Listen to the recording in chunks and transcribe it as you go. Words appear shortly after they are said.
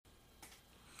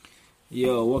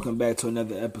Yo, welcome back to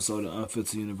another episode of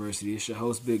Unfiltered University. It's your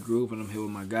host, Big Group, and I'm here with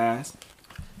my guys.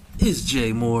 It's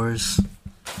Jay Morris.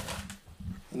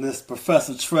 And this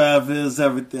Professor Travis,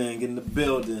 everything in the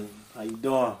building. How you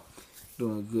doing?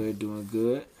 Doing good, doing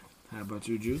good. How about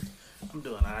you, Drew? I'm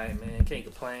doing alright, man. Can't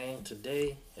complain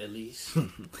today, at least.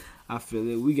 I feel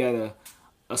it. We got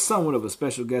a somewhat of a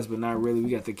special guest, but not really.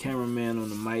 We got the cameraman on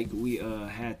the mic. We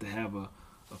had to have a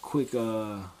quick,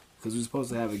 because we were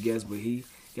supposed to have a guest, but he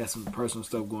got some personal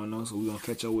stuff going on, so we're going to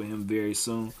catch up with him very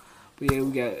soon. But yeah,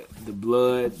 we got the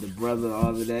blood, the brother,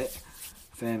 all of that.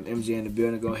 Fam, MJ in the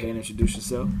building. Go ahead and introduce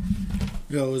yourself.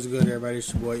 Yo, what's good, everybody?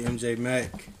 It's your boy MJ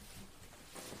Mack.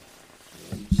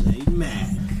 J Mac.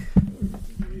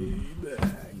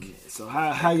 So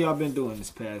how y'all been doing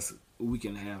this past week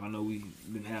and a half? I know we've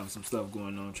been having some stuff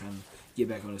going on, trying to get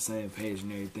back on the same page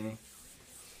and everything.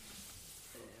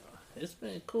 It's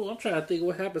been cool. I'm trying to think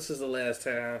what happened since the last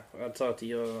time I talked to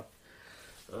y'all.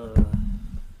 I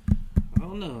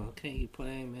don't know. Can't keep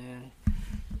playing, man.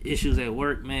 Issues at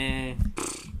work, man.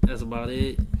 That's about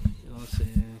it. You know what I'm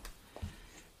saying?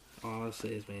 All I say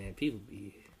is, man, people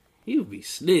be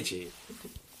snitching.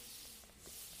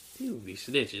 People be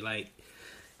snitching. Like,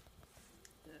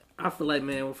 I feel like,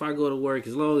 man, if I go to work,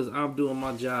 as long as I'm doing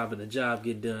my job and the job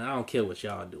get done, I don't care what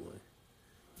y'all doing.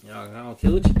 I don't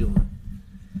care what you're doing.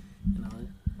 You know,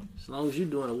 as long as you're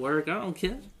doing the work, I don't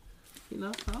care. You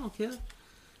know, I don't care.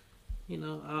 You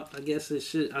know, I guess I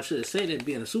should have said that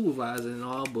being a supervisor and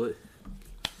all, but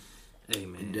hey,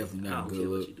 man, Definitely not I don't good care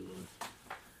look. what you're doing.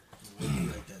 It be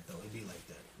like that, though. It be like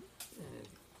that.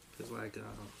 It's like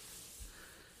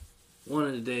one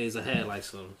of the days I had like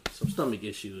some stomach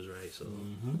issues, right? So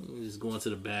just going to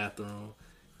the bathroom.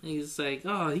 And he's like,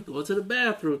 oh, he going to the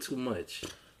bathroom too much.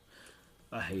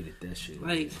 I hated that shit.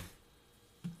 Like,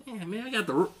 man,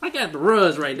 I got the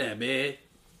runs right now, man.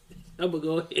 I'm gonna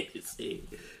go ahead and say it.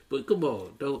 But come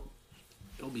on, don't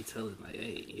be telling like,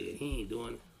 hey, yeah, he ain't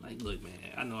doing. Like, look, man,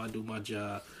 I know I do my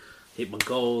job, hit my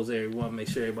goals. Everyone, make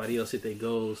sure everybody else hit their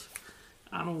goals.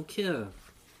 I don't care.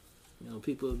 You know,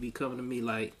 people will be coming to me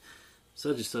like,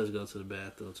 such and such go to the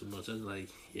bathroom too much. I was like,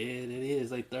 yeah, that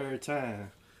is like third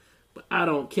time, but I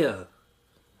don't care.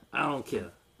 I don't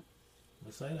care.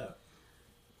 Let's say that.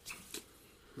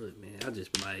 Look, man, I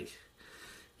just be like,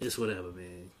 it's whatever,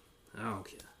 man. I don't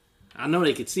care. I know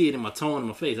they can see it in my tone in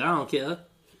my face. I don't care.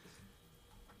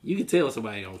 You can tell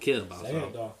somebody don't care about Say something.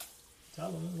 it, dog.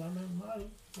 Tell them it's my money.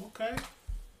 Okay.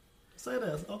 Say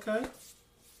that. Okay.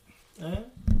 And?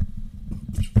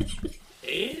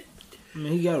 I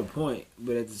mean, he got a point,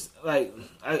 but it's like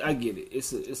I get it.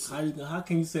 It's. How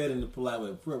can you say it in the polite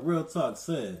way? Real talk,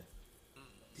 say it.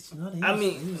 Did you know that I he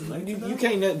mean, was late you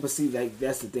today? can't. But see, like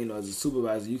that's the thing though. As a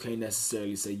supervisor, you can't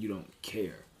necessarily say you don't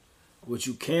care. What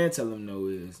you can tell them though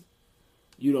is,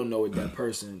 you don't know what that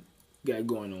person got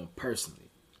going on personally.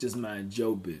 Just mind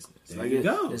your business. There you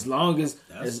go. As long as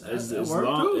that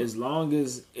as long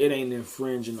as it ain't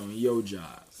infringing on your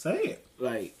job. Say it.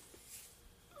 Like,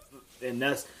 and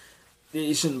that's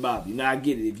it shouldn't bother you. Now I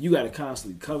get it. If you got to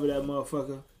constantly cover that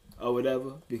motherfucker or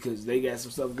whatever because they got some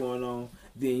stuff going on,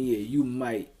 then yeah, you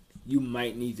might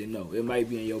need to know. It might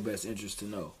be in your best interest to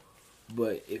know.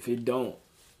 But if it don't,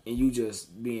 and you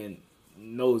just being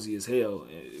nosy as hell,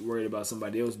 worried about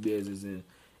somebody else's business and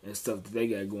stuff that they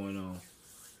got going on.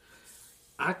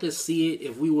 I could see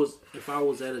it if I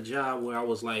was at a job where I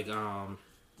was like, I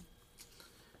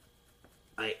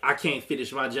can't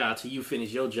finish my job till you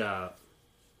finish your job,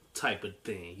 type of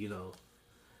thing, you know.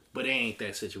 But it ain't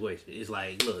that situation. It's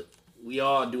like, look, we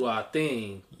all do our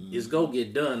thing. It's go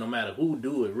get done, no matter who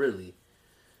do it. Really,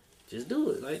 just do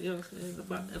it. Like, you know,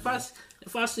 if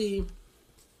I see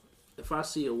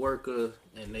a worker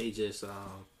and they just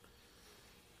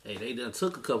hey, they done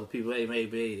took a couple people. Hey,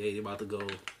 maybe they about to go.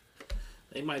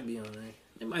 They might be on there.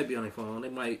 They might be on their phone. They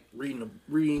might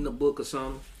reading a book or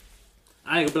something.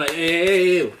 I ain't gonna be like,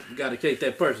 hey, you gotta take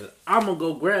that person. I'm gonna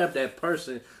go grab that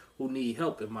person who need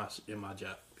help in my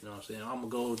job. You know what I'm saying? I'm gonna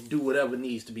go do whatever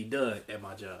needs to be done at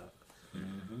my job.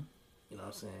 Mm-hmm. You know what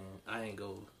I'm saying? I ain't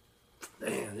go,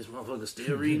 damn, this motherfucker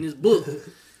still reading this book.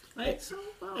 Like, so,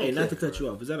 Hey, not to cut you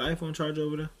off. Is that an iPhone charger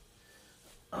over there?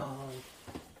 I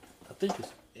think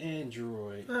it's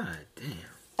Android. God damn.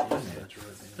 Yeah, it's Android,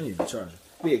 man. I need the charger.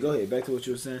 Yeah, go ahead. Back to what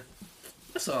you were saying.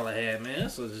 That's all I had, man.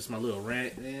 That's just my little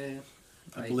rant, man.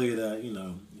 I believe that, you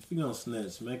know, if you're going to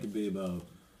snitch, make it be about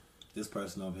this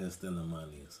person over here stealing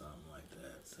money or something like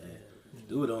that. So,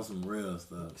 do it on some real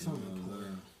stuff. You know what I'm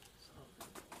saying?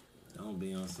 Don't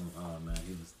be on some, oh man,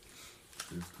 he was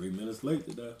 3 minutes late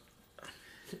today.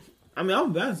 I mean,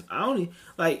 I'm bad. I only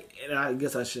like, and I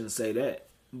guess I shouldn't say that,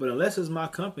 but unless it's my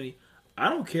company, I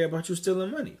don't care about you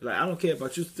stealing money. Like, I don't care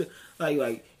about you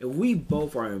like if we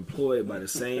both are employed by the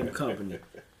same company,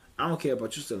 I don't care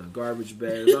about you stealing garbage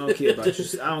bags. I don't care about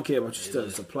you stealing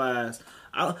supplies.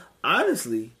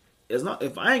 Honestly, it's not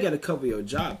if I ain't got to cover your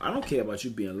job. I don't care about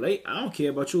you being late. I don't care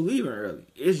about you leaving early.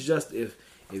 It's just if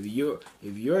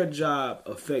your job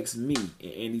affects me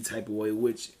in any type of way,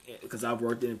 which because I've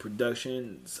worked in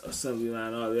production, assembly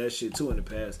line, all that shit too in the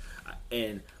past,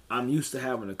 and I'm used to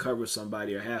having to cover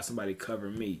somebody or have somebody cover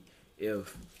me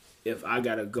if I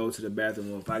gotta go to the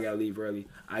bathroom or if I gotta leave early.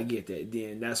 I get that.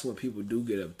 Then that's when people do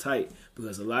get uptight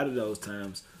because a lot of those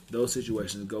times those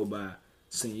situations go by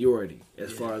seniority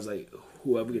as far as like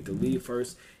whoever get to leave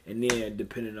first, and then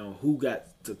depending on who got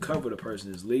to cover the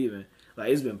person that's leaving. Like,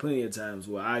 it's been plenty of times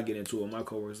where I get into it with my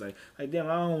coworkers, like damn,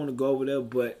 I don't want to go over there,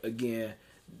 but again,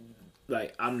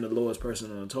 like, I'm the lowest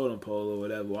person on the totem pole or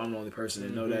whatever, or I'm the only person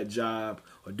that know that job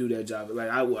or do that job. Like,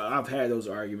 I've had those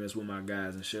arguments with my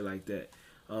guys and shit like that.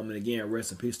 And again,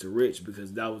 rest in peace to Rich,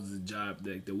 because that was the job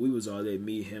that we was all there,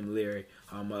 me, him, Larry,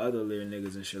 all my other Larry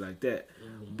niggas and shit like that.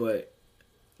 But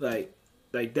like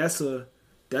that's a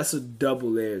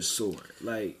double-edged sword.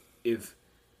 Like, if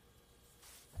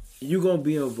you're going to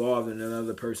be involved in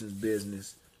another person's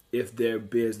business if their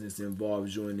business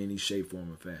involves you in any shape,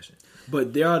 form, or fashion.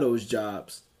 But there are those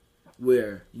jobs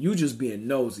where you just being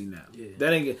nosy now. Yeah.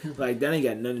 That ain't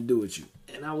got nothing to do with you.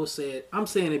 And I'm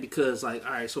saying it because, like,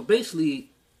 all right, so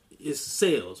basically it's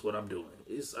sales what I'm doing.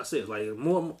 I said, like, the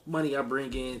more money I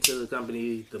bring into the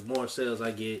company, the more sales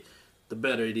I get, the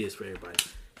better it is for everybody.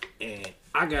 And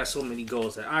I got so many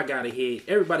goals that I gotta hit.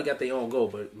 Everybody got their own goal,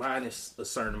 but mine is a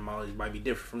certain amount. It might be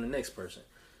different from the next person.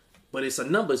 But it's a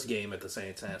numbers game at the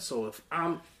same time. So if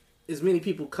I'm as many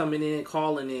people coming in,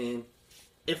 calling in,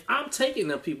 if I'm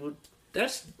taking up people,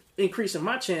 that's increasing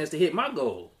my chance to hit my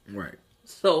goal. Right.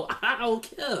 So I don't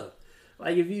care.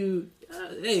 Like, if you,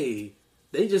 hey,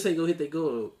 they just say go hit their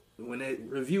goal. When that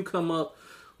review come up,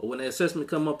 or when that assessment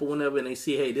come up, or whenever, and they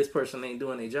see, hey, this person ain't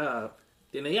doing their job,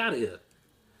 then they out of here.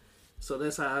 So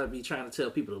that's how I be trying to tell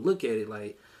people to look at it.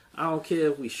 Like, I don't care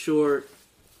if we short,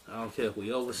 I don't care if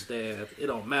we overstaffed. It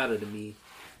don't matter to me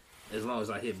as long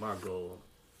as I hit my goal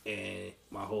and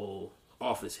my whole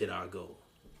office hit our goal,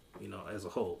 as a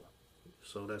whole.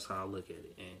 So that's how I look at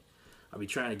it. And I be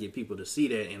trying to get people to see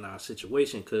that in our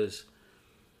situation, because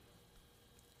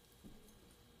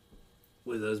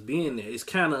with us being there, it's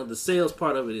kind of the sales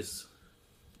part of it is,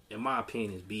 in my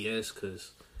opinion, is BS,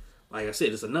 because like I said,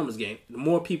 it's a numbers game. The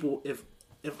more people, if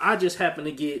I just happen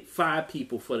to get 5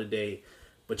 people for the day,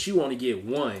 but you only get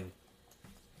 1,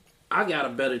 I got a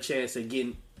better chance at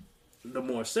getting the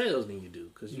more sales than you do,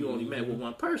 because you only met with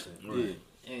 1 person. Right.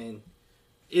 And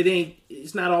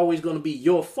it's not always going to be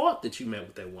your fault that you met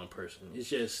with that 1 person. It's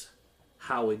just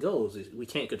how it goes. We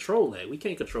can't control that. We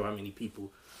can't control how many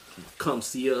people come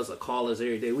see us or call us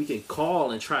every day. We can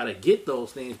call and try to get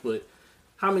those things, but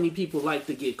how many people like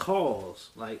to get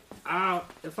calls? Like,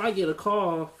 if I get a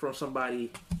call from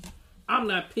somebody, I'm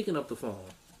not picking up the phone.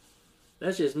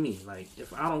 That's just me. Like,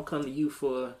 if I don't come to you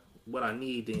for what I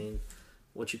need, then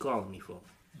what you calling me for?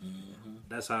 Mm-hmm.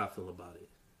 That's how I feel about it.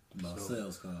 About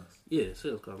sales calls. Yeah,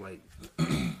 sales calls. Like,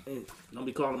 don't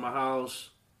be calling my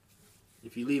house.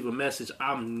 If you leave a message,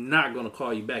 I'm not going to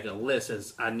call you back unless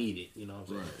as I need it. You know what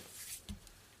I'm saying?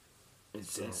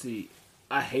 Right. And see,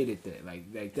 I hated that.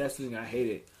 Like that's the thing I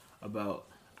hated about.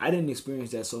 I didn't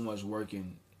experience that so much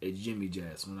working at Jimmy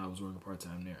Jazz when I was working part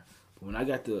time there. But when I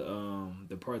got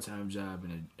the part time job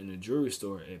in a jewelry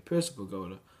store at Pierce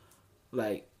Pagoda,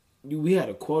 like we had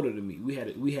a quota to meet.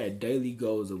 We had daily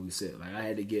goals that we set. Like, I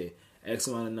had to get X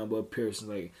amount of number of piercings.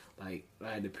 Like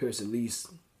I had to pierce at least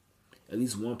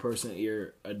 1 person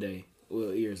ears a day,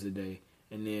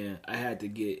 and then I had to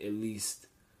get at least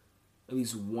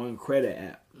 1 credit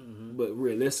app. Mm-hmm. But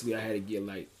realistically, I had to get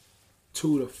like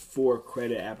 2 to 4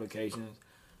 credit applications,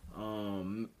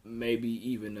 maybe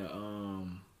even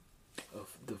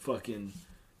the fucking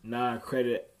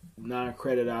non-credit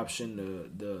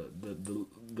option,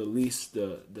 the lease,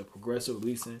 the progressive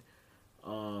leasing,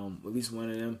 at least one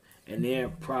of them, and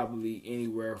then probably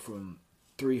anywhere from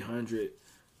 $300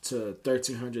 to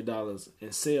 $1,300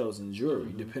 in sales in jewelry,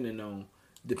 mm-hmm.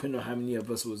 depending on how many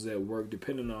of us was at work,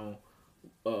 depending on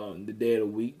the day of the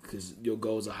week, because your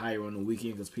goals are higher on the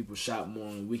weekend because people shop more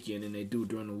on the weekend than they do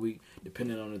during the week,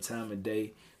 depending on the time of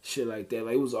day, shit like that.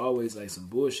 Like, it was always like some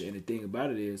bullshit. And the thing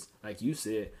about it is, like you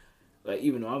said, like,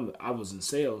 even though I was in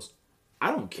sales,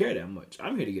 I don't care that much.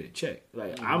 I'm here to get a check.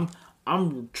 Like, mm-hmm.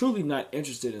 I'm truly not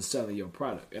interested in selling your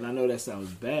product. And I know that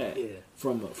sounds bad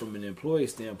from an employee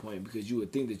standpoint, because you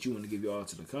would think that you want to give your all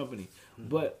to the company. Mm-hmm.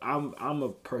 But I'm a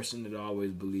person that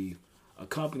always believe A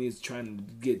company is trying to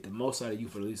get the most out of you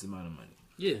for the least amount of money.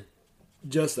 Yeah.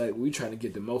 Just like we're trying to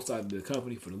get the most out of the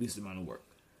company for the least amount of work.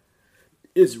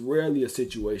 It's rarely a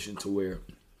situation to where,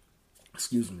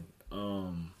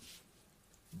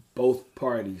 both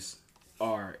parties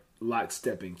are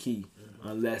lockstep and key,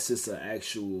 unless it's an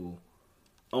actual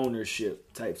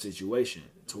ownership type situation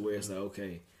to where it's like,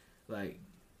 okay, like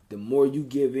the more you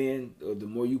give in or the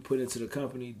more you put into the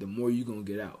company, the more you're gonna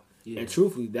get out. Yeah. And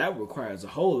truthfully, that requires a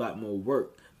whole lot more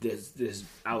work that's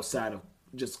outside of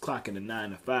just clocking a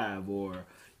 9 to 5 or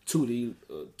 2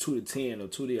 to 10 or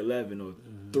 2 to 11 or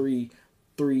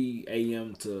 3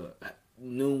 a.m. to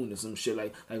noon or some shit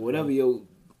like whatever your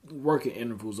working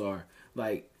intervals are.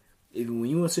 Like, even when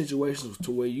you in situations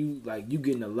to where you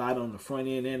getting a lot on the front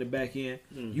end and the back end,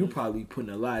 you probably putting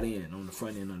a lot in on the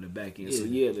front end and on the back end. Yeah. So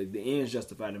yeah, the ends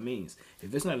justify the means.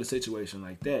 If it's not a situation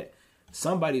like that,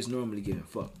 somebody's normally getting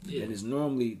fucked, and it's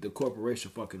normally the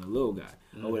corporation fucking the little guy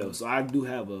or whatever. So I do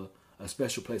have a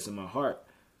special place in my heart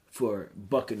for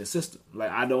bucking the system.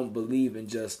 Like, I don't believe in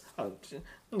just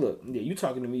look. Yeah, you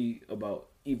talking to me about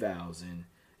evals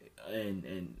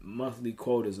and monthly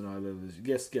quotas and all of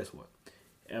this. Guess what?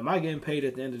 Am I getting paid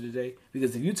at the end of the day?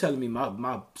 Because if you telling me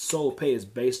my sole pay is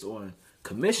based on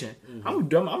commission, I'm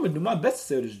gonna do my best to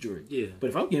sell this jewelry. Yeah.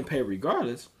 But if I'm getting paid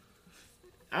regardless,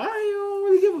 I don't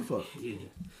really give a fuck. Yeah.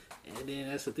 And then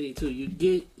that's the thing too.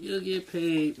 You'll get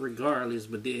paid regardless,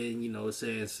 but then it's an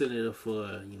incentive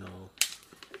for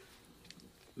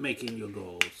making your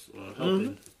goals or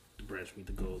helping the branch meet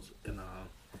the goals. And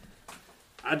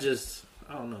I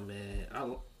don't know,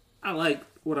 man. I like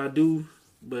what I do.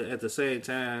 But at the same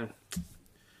time,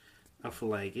 I feel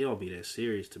like it don't be that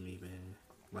serious to me, man.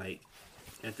 Like,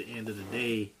 at the end of the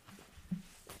day,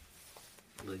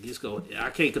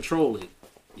 I can't control it.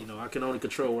 I can only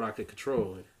control what I can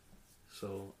control.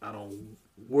 So I don't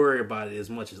worry about it as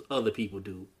much as other people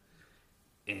do.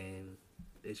 And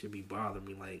they should be bothering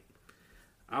me. Like,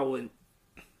 I wouldn't.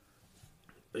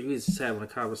 We was just having a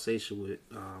conversation with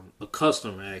a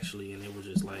customer, actually, and it was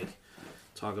just like,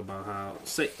 talk about how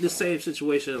the same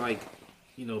situation, like,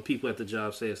 people at the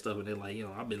job saying stuff, and they're like,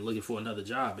 I've been looking for another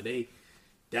job, and they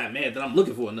got mad that I'm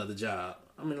looking for another job.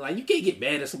 I mean, like, you can't get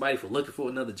mad at somebody for looking for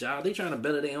another job. They trying to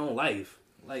better their own life.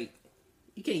 Like,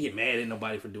 you can't get mad at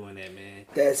nobody for doing that, man.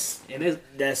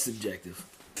 That's subjective.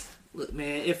 Look,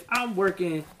 man, if I'm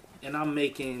working and I'm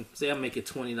making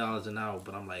 $20 an hour,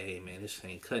 but I'm like, hey, man, this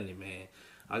ain't cutting it, man.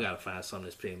 I gotta find something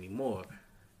that's paying me more.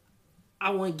 I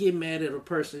wouldn't get mad at a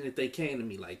person if they came to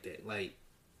me like that. Like,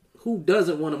 who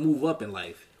doesn't want to move up in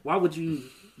life? Why would you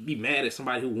be mad at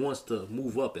somebody who wants to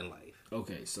move up in life?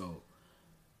 Okay, so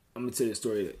I'm gonna tell you a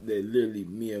story that literally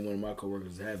me and one of my coworkers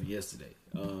was having yesterday.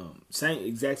 Same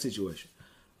exact situation.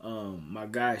 My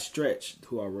guy Stretch,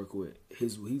 who I work with, he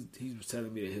was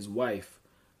telling me that his wife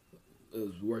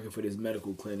was working for this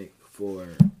medical clinic for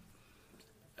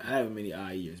however many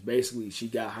odd years. Basically, she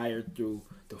got hired through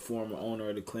the former owner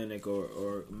of the clinic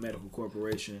or medical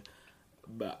corporation,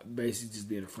 but basically just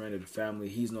being a friend of the family.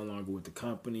 He's no longer with the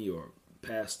company or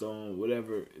passed on,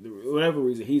 whatever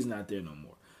reason, he's not there no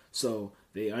more. So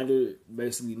they under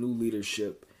basically new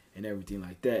leadership and everything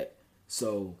like that.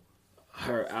 So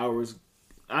her hours,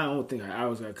 I don't think her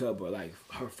hours got cut, but like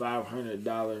her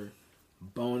 $500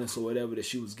 bonus or whatever that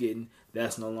she was getting,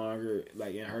 that's no longer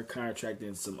like in her contract,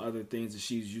 and some other things that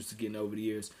she's used to getting over the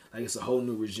years. Like, it's a whole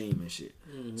new regime and shit.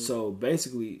 So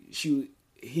basically,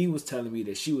 he was telling me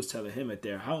that she was telling him at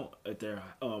their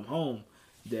home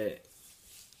that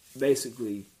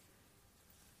basically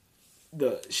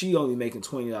she only making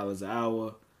 $20 an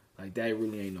hour. Like, that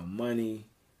really ain't no money.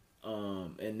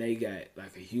 And they got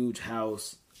like a huge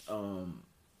house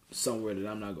somewhere that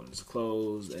I'm not going to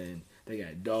disclose, and they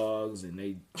got dogs, and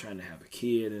they trying to have a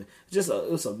kid, and it's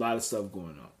a lot of stuff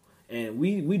going on. And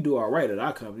we do all right at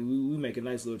our company. We make a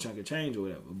nice little chunk of change or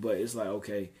whatever. But it's like,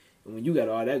 okay, when you got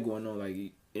all that going on, like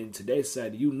in today's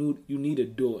society, you need a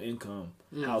dual income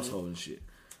household and shit.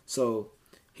 So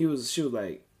she was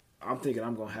like, I'm thinking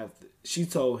I'm gonna have to. She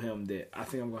told him that I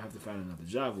think I'm gonna have to find another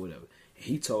job or whatever. And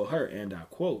he told her, and I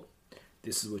quote,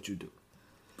 "This is what you do: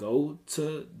 go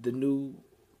to the new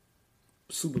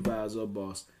supervisor or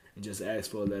boss and just ask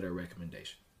for a letter of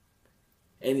recommendation,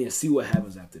 and then see what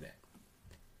happens after that."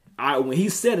 When he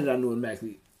said it, I knew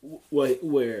exactly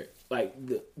where like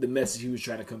the message he was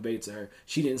trying to convey to her.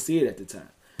 She didn't see it at the time.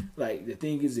 Like, the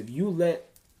thing is, if you let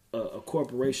a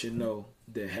corporation know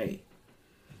that, hey,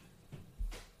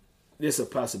 there's a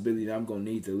possibility that I'm gonna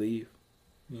need to leave,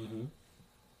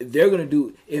 they're gonna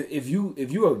do. If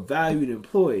you're a valued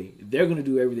employee, they're gonna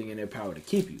do everything in their power to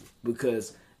keep you,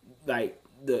 because like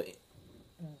the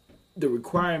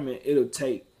requirement, it'll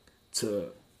take to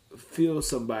fill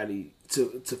somebody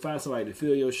to find somebody to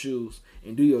fill your shoes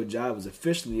and do your job as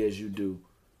efficiently as you do,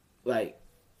 like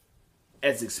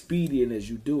as expedient as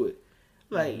you do it.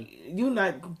 Like you're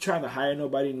not trying to hire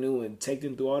nobody new and take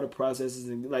them through all the processes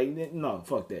and like no,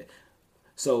 fuck that.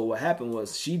 So what happened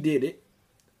was she did it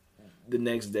the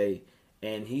next day,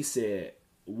 and he said,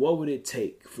 "What would it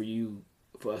take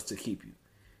for us to keep you?"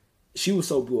 She was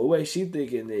so blew away. She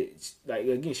thinking that like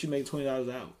again she made $20 an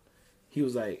hour. He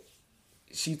was like,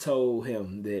 she told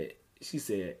him that she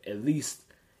said at least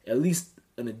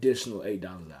an additional $8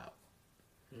 an hour.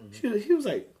 He was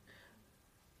like,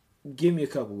 give me a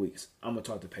couple weeks. I'm gonna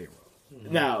talk to payroll.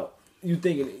 Now you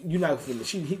thinking you're not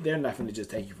finna? They're not finna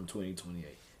just take you from 20 to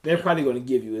 28. They're probably gonna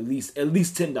give you at least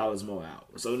 $10 more an hour.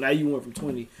 So now you went from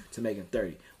 20 to making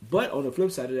 30. But on the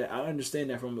flip side of that, I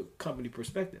understand that from a company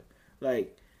perspective.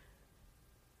 Like,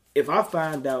 if I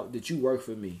find out that you work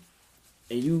for me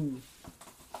and you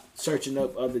searching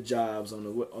up other jobs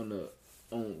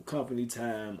on company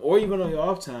time or even on your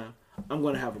off time, I'm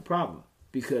gonna have a problem.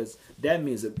 Because that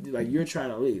means that like you're trying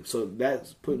to leave, so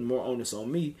that's putting more onus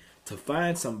on me to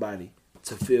find somebody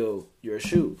to fill your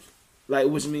shoes. Like,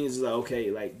 which means like okay,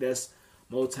 like that's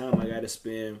more time I gotta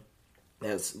spend.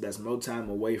 That's more time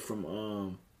away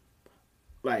from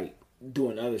like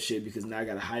doing other shit because now I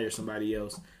gotta hire somebody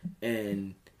else.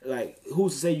 And like,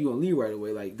 who's to say you gonna leave right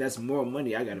away? Like that's more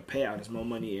money I gotta pay out. That's more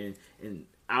money in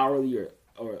hourly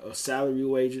or salary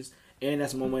wages, and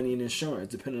that's more money in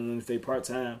insurance, depending on if they part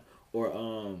time.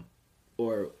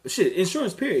 Or shit,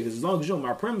 insurance period. Because as long as you're on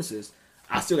my premises,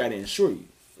 I still gotta insure you.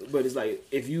 But it's like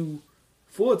if you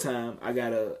full time, I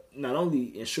gotta not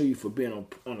only insure you for being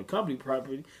on the company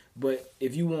property, but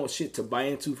if you want shit to buy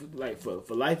into, like for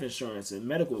life insurance and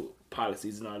medical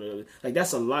policies and all that, other, like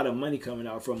that's a lot of money coming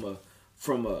out from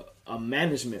a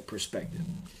management perspective.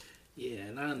 Yeah,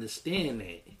 and I understand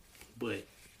that, but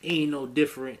ain't no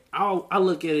different. I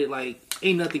look at it like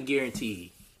ain't nothing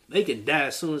guaranteed. They can die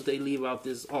as soon as they leave out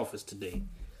this office today.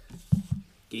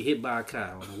 Get hit by a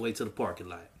car on the way to the parking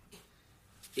lot.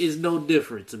 It's no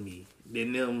different to me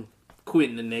than them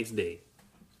quitting the next day.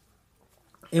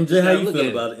 MJ, how you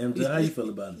feel about it? MJ, how you feel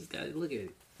about it? Gotta look at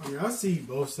it. I mean, I see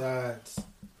both sides,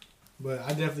 but I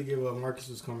definitely get where Marcus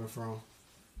was coming from.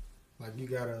 Like, you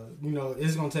gotta,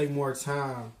 it's gonna take more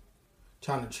time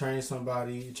trying to train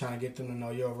somebody, trying to get them to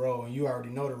know your role, and you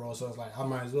already know the role, so it's like, I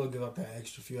might as well give up that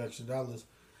few extra dollars.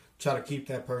 Try to keep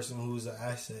that person who's an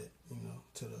asset,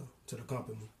 to the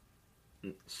company.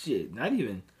 Shit, not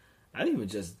even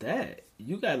just that.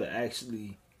 You gotta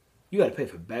pay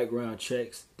for background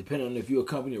checks. Depending on if you're a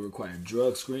company that requires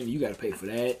drug screening, you gotta pay for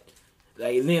that.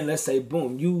 Like, and then let's say,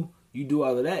 boom, you do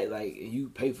all of that, like, and you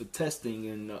pay for testing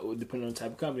and depending on the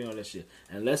type of company, all that shit.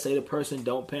 And let's say the person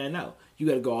don't pan out, you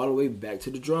gotta go all the way back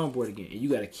to the drawing board again, and you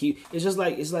gotta keep. It's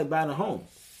like buying a home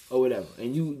or whatever,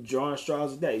 and you drawing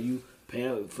straws with that. You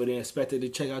paying for the inspector to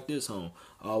check out this home.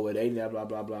 Oh, well, they blah, blah,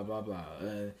 blah, blah, blah, blah.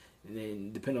 And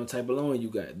then depending on the type of loan you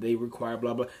got, they require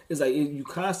blah, blah. It's like you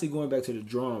constantly going back to the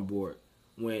drawing board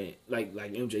when, like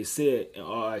MJ said, in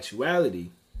all actuality,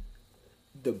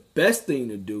 the best thing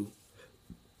to do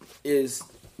is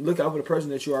look out for the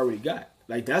person that you already got.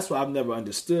 Like, that's why I've never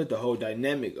understood the whole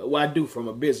dynamic. What I do from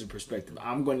a business perspective,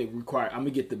 I'm going to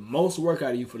get the most work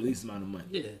out of you for the least amount of money.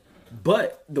 Yeah.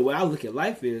 But the way I look at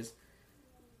life is,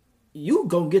 you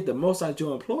gonna get the most out of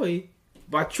your employee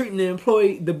by treating the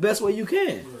employee the best way you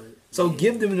can. Right. So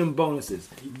give them bonuses.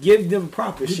 Give them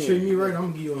proper shit. You treat me right,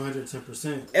 I'm gonna give you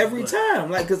 110%. Every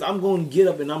time. Like, cause I'm gonna get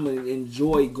up and I'm gonna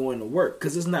enjoy going to work.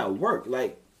 Cause it's not work.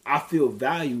 Like, I feel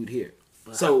valued here.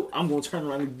 But so I'm gonna turn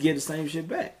around and get the same shit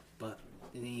back. But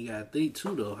and then you gotta think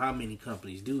too though, how many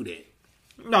companies do that?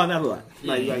 No, not a lot.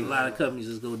 Like a lot of companies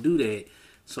is gonna do that.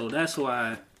 So that's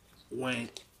why when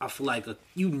I feel like the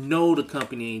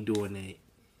company ain't doing that.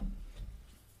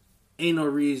 Ain't no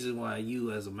reason why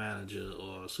you as a manager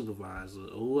or a supervisor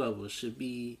or whoever should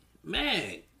be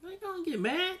mad. They don't get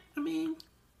mad. I mean,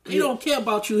 they don't care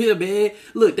about you here, man.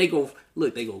 Look, they go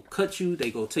cut you. They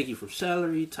go take you from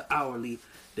salary to hourly.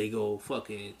 They go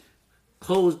fucking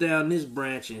close down this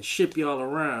branch and ship y'all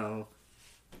around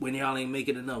when y'all ain't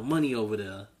making enough money over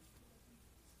there.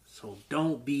 So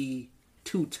don't be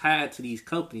too tied to these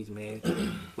companies, man.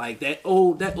 Like that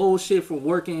old shit from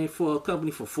working for a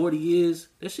company for 40 years,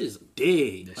 that shit's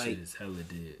dead. That shit is hella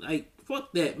dead. Like,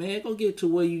 fuck that, man. Go get to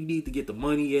where you need to get the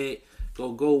money at.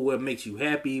 Go where makes you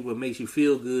happy, what makes you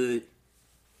feel good,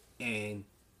 and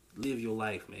live your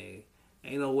life, man.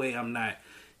 Ain't no way I'm not.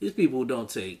 These people don't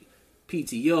take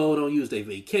PTO, don't use their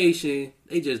vacation.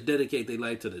 They just dedicate their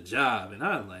life to the job. And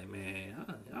I'm like, man,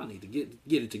 I need to get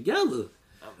it together.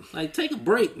 Like, take a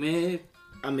break, man.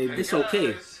 I mean, It's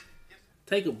okay.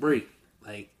 Take a break.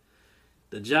 Like,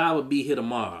 the job will be here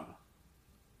tomorrow.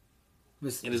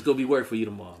 but, And it's going to be work for you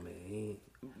tomorrow, man.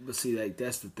 but see, like,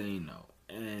 that's the thing,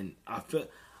 though. And I feel,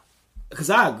 because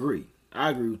I agree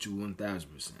with you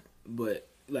 1,000%. But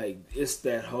like, it's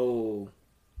that whole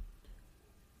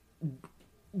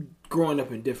growing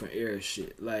up in different eras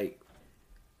shit. Like,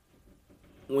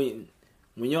 when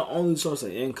your only source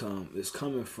of income is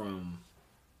coming from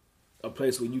a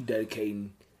place where you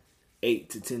dedicating 8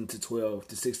 to 10 to 12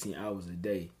 to 16 hours a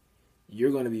day,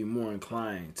 you're going to be more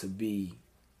inclined to be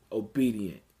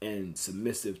obedient and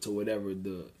submissive to whatever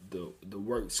the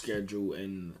work schedule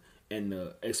and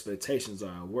the expectations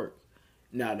are at work.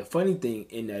 Now, the funny thing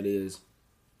in that is,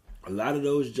 a lot of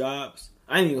those jobs,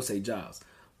 I ain't even gonna say jobs,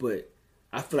 but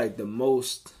I feel like the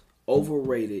most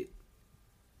overrated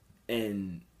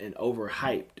and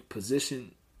overhyped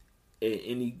position in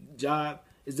any job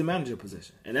is the manager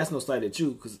position. And that's no slight at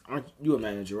you, because aren't you a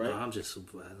manager, right? No, I'm just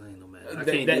supervisor. I ain't no manager.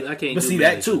 I can't but do see, management.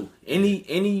 that too.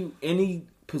 Any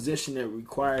position that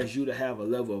requires you to have a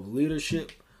level of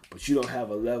leadership, but you don't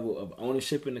have a level of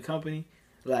ownership in the company,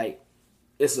 like,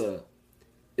 it's a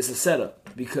setup,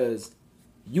 because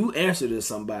you answer to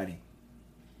somebody,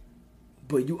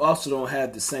 but you also don't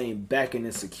have the same backing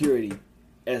and security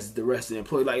as the rest of the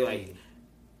employees. Like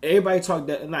everybody talk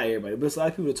that, not everybody, but it's a lot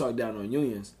of people that talk down on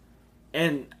unions.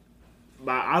 And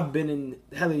I've been in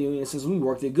hella unions since we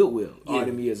worked at Goodwill all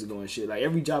them years ago and shit. Like,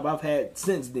 every job I've had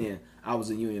since then, I was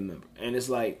a union member. And it's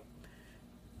like,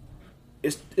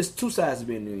 it's two sides to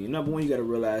being in the union. Number one, you got to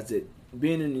realize that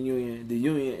being in the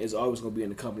union is always going to be in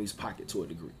the company's pocket to a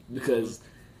degree, because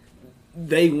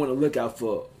they want to look out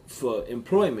for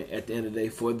employment at the end of the day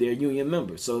for their union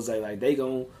members. So it's like they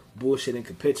gonna bullshit and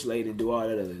capitulate and do all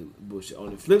that other bullshit. On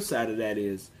the flip side of that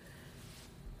is,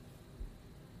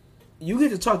 you get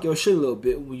to talk your shit a little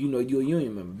bit when you know you're a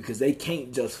union member, because they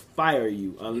can't just fire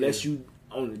you unless you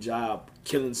on the job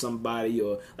killing somebody,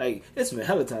 or like, it's been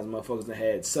hella times motherfuckers that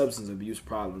had substance abuse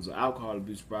problems or alcohol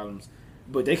abuse problems,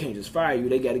 but they can't just fire you.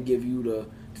 They got to give you the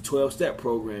 12-step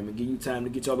program and give you time to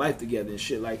get your life together and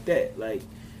shit like that. Like,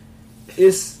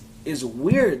 it's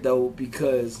weird though,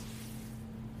 because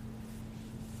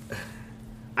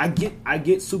I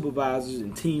get supervisors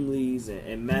and team leads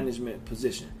and management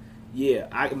position. Yeah,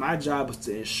 my job is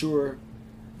to ensure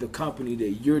the company that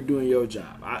you're doing your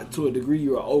job. To a degree,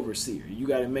 you're an overseer. You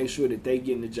got to make sure that they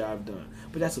getting the job done.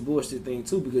 But that's a bullshit thing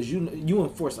too, because you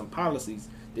enforce some policies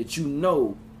that you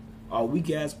know are weak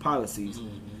ass policies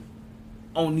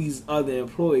on these other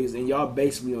employees, and y'all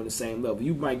basically on the same level.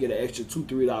 You might get an extra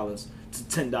 $2-3 to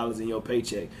 $10 in your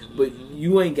paycheck, but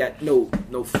you ain't got no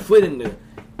foot in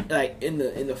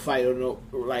the fight, or no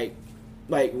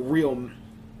like real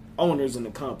owners in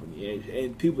the company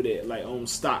and people that like own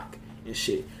stock and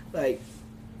shit. Like,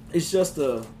 it's just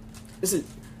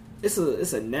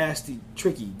it's a nasty,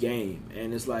 tricky game,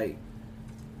 and it's like,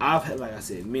 I've had, like I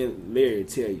said, me and Larry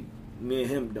tell you, me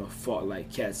and him done fought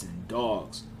like cats and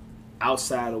dogs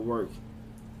outside of work,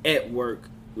 at work,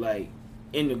 like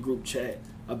in the group chat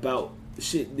about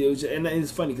shit. And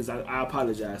it's funny because I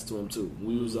apologized to him too.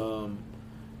 We was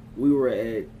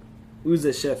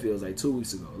at Sheffield's like 2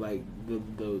 weeks ago, like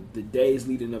the days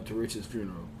leading up to Richard's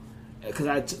funeral,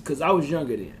 because I was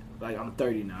younger then. Like, I'm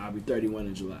 30 now. I'll be 31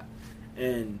 in July.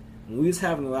 And when we was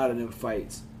having a lot of them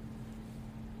fights,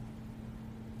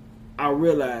 I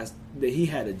realized that he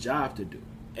had a job to do.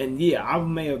 And yeah, I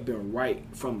may have been right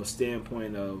from a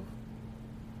standpoint of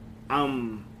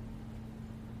I'm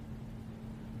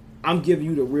giving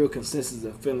you the real consensus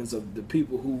and feelings of the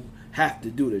people who have to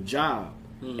do the job.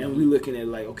 Mm-hmm. And we looking at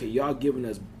like, okay, y'all giving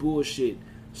us bullshit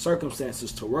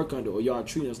circumstances to work under, or y'all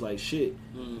treating us like shit.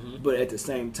 Mm-hmm. But at the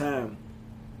same time,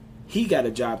 he got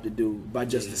a job to do by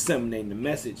just disseminating the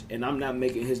message, and I'm not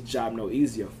making his job no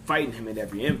easier fighting him at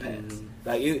every impasse. Mm-hmm.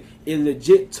 Like, it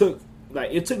legit took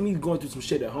me going through some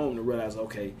shit at home to realize,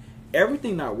 okay,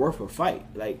 everything not worth a fight.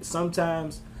 Like,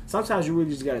 sometimes you really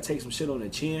just gotta take some shit on the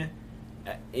chin,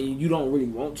 and you don't really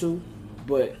want to,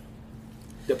 but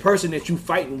the person that you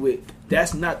fighting with,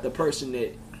 that's not the person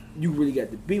that you really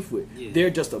got the beef with. Yeah. They're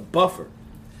just a buffer.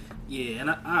 Yeah, and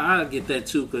I get that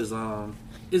too, because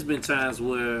it's been times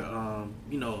where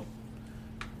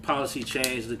policy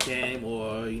change that came,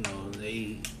 or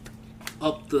they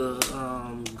up the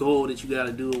goal that you got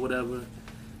to do or whatever,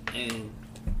 and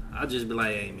I just be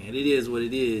like, hey man, it is what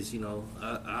it is.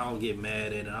 I don't get mad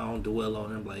at it. I don't dwell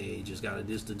on it. I'm like, hey, you just gotta.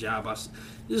 This is the job I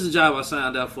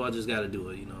signed up for. I just gotta do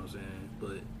it. You know what I'm saying?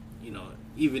 But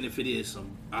even if it is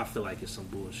I feel like it's some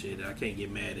bullshit. I can't get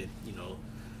mad at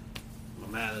my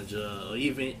manager, or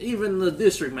even the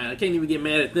district manager. I can't even get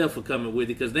mad at them for coming with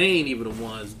it because they ain't even the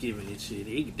ones giving it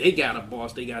shit. They got a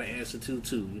boss they got to answer to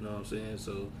too. You know what I'm saying?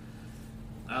 So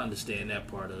I understand that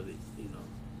part of it. You know,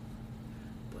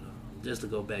 but just to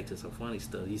go back to some funny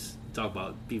stuff, you talk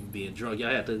about people being drunk.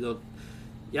 Y'all have to go.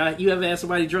 You ever had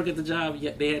somebody drunk at the job?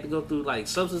 They had to go through like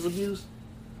substance abuse.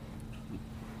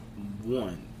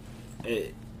 One,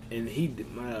 and he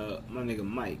my nigga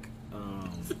Mike.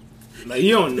 Like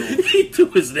you don't know. He threw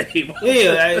his name.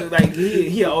 Yeah, like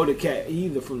he an older cat. He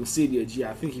either from the city or GI.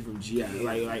 I think he from GI.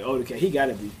 Like older cat. He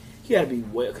gotta be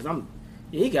well. Cause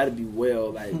he gotta be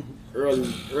well. Like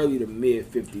early to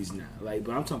mid 50s now. Like,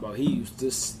 but I'm talking about he used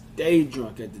to stay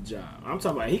drunk at the job. I'm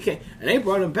talking about he can't. And they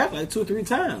brought him back like 2 or 3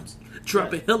 times.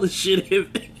 Dropping hella shit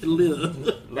in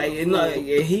live. Like, and like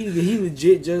he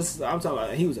legit just. I'm talking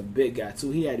about he was a big guy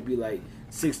too. He had to be like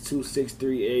 6'2",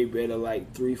 6'3", every bit of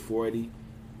like 340.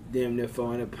 Damn near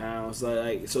 400 pounds. So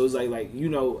it's like you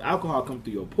know, alcohol come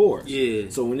through your pores. Yeah.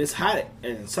 So when it's hot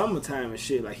in summertime and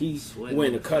shit, like he Sweating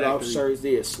wearing the in the cut off factory. shirts,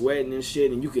 they're sweating and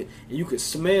shit, and you could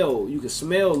smell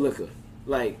liquor.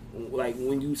 Like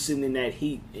when you sitting in that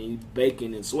heat and you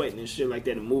baking and sweating and shit like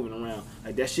that and moving around,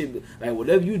 like that shit, like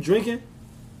whatever you drinking,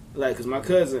 like, cause my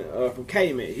cousin from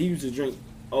Cayman, he used to drink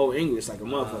Old English like a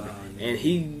motherfucker, and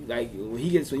he like when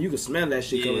you can smell that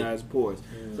shit coming out of his pores,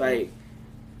 like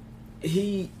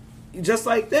he. Just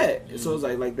like that. So it's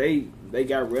like they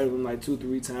got rid of him like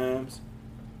 2-3 times.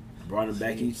 Brought him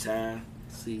back each time.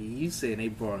 See, you saying they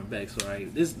brought him back, so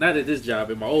right. This not at this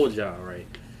job, at my old job, right?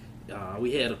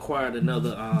 We had acquired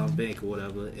another bank or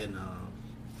whatever, and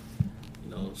you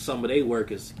know, some of their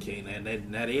workers came and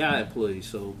now they are employees.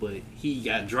 So, but he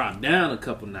got dropped down a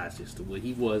couple notches to where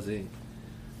he wasn't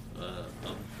a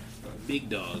big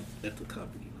dog at the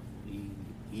company.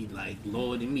 He like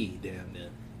lower than me down there,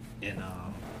 and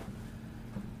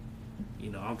you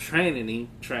know, I'm training him,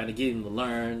 trying to get him to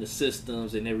learn the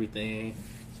systems and everything.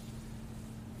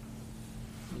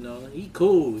 You know, he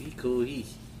cool.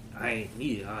 I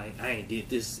ain't did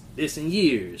this in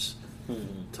years.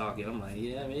 Talking, I'm like,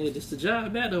 yeah, man, this the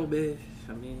job now, though, man.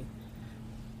 I mean,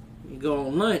 you go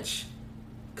on lunch,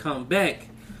 come back,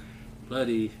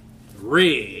 bloody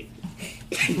red,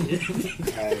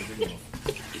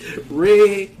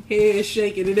 red, head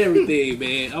shaking and everything,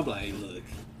 man. I'm like, look.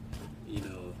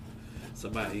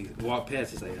 Somebody walk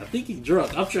past and say, I think he's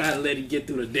drunk. I'm trying to let him get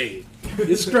through the day.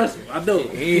 It's stressful. I know.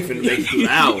 He ain't finna make it through the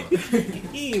hour.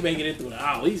 He ain't making it through the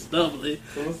hour. He's stumbling.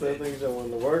 So what's that thing that one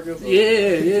of the workers?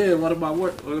 Yeah. One of my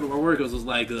workers was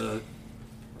like, I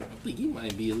think he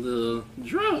might be a little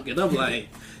drunk. And I'm like,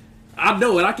 I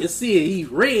know it. I can see it. He's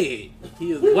red.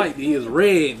 He is white. He is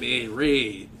red, man.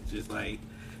 Red. Just like,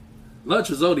 lunch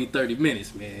was only 30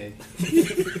 minutes, man.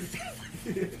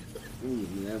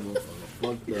 That motherfucker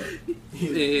fucked up.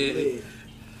 Yeah.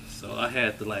 So I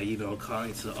had to call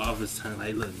into the office time.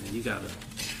 Like, look, man, you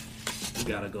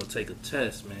gotta go take a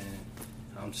test, man.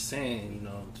 I'm just saying,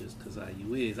 just because how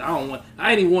you is. I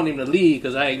didn't even want him to leave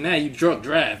because now you drunk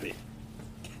driving.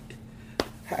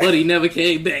 But he never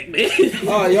came back, man.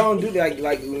 Oh, y'all don't do that.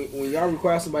 Like when y'all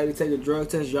require somebody to take a drug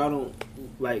test, y'all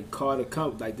don't call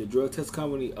the drug test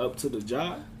company up to the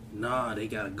job. Nah, they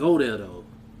gotta go there though,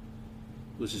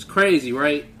 which is crazy,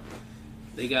 right?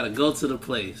 They gotta go to the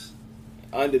place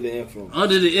under the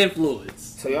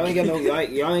influence. So y'all ain't got no y'all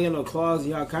ain't got no clause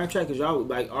in y'all contract because y'all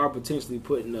are potentially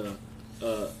putting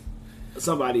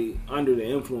somebody under the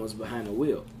influence behind the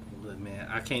wheel. Look, man,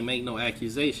 I can't make no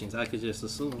accusations. I could just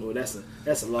assume. Well, that's a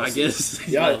lawsuit. I guess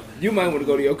you might want to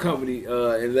go to your company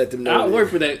and let them know. I'll work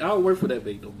for that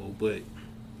big no more. But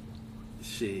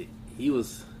shit, he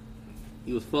was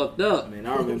fucked up. Man,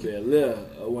 I remember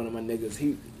one of my niggas,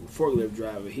 he forklift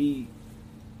driver. He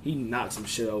knocked some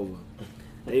shit over.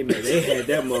 They had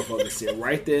that motherfucker sit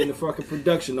right there in the fucking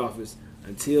production office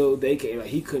until they came. Like,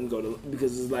 he couldn't go to,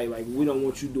 because it's like we don't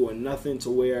want you doing nothing to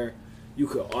where you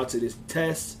could alter this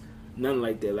test, nothing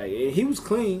like that. Like, and he was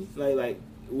clean, like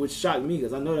which shocked me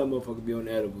because I know that motherfucker be on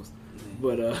the edibles,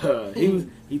 but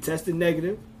he tested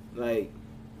negative, like,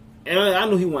 and I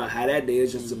knew he wasn't high that day.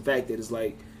 It's just the fact that it's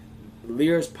like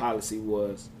Lear's policy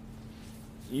was,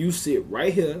 you sit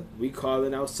right here, we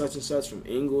calling out such and such from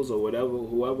Ingalls or whatever,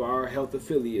 whoever our health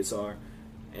affiliates are,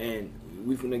 and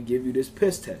we finna give you this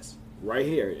piss test right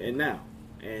here and now,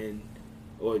 and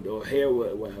or here,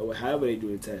 however they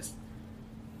do the test,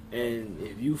 and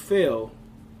if you fail,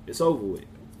 it's over with,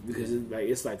 because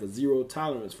it's like a zero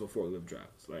tolerance for forklift drivers.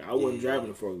 Like, I wasn't driving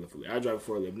a forklift. I drive a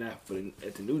forklift now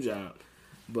at the new job,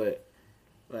 but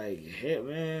like, heck,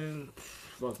 man,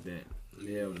 fuck that.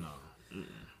 Hell no.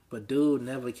 But dude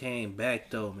never came back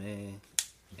though, man.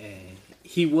 and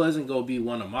he wasn't gonna be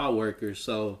one of my workers,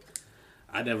 so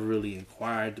I never really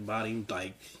inquired about him.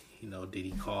 Like, you know, did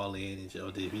he call in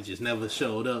or did he just never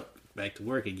showed up back to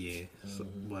work again? So,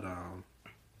 but I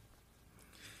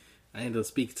ended up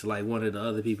speaking to like one of the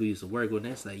other people he used to work with,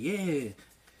 and it's like, yeah,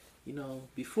 you know,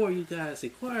 before you guys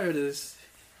acquired us,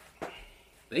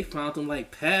 they found him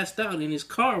like passed out in his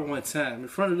car one time in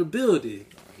front of the building.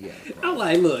 Yeah, I'm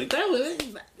like, look,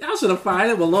 I should have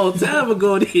fired him a long time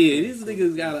ago. Then these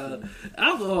niggas got a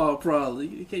alcohol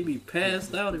problem. You can't be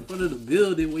passed out in front of the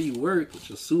building where you work with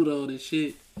your suit on and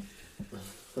shit.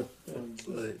 But,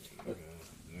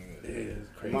 yeah, it's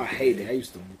crazy. I hate that.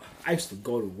 I used to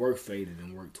go to work faded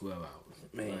and work 12 hours.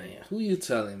 Man, Like, who you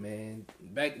telling, man?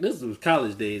 This was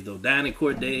college days though, dining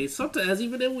court days. Sometimes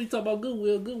even then when we talk about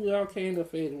Goodwill, I came to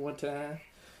faded one time.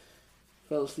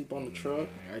 Fell asleep on the truck.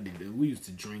 I did that. We used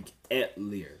to drink at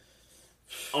Lear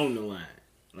on the line.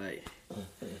 Like,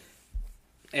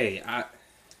 Hey,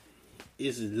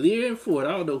 it's Lear and Ford.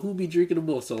 I don't know who be drinking the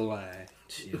most online.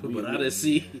 shit, But I didn't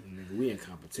see. Nigga, we in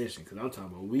competition because I'm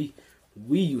talking about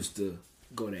we used to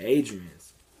go to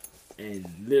Adrian's and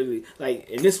literally like,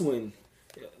 and this one.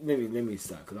 Let me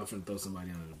stop because I'm finna throw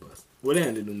somebody under the bus. Well, they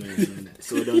had to do nothing that,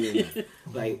 so it don't even matter.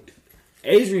 Like,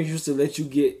 Adrian used to let you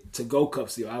get to-go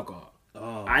cups of your alcohol.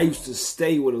 Oh, I used to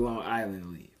stay with a Long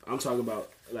Island leave. I'm talking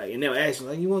about, like, and they'll ask me,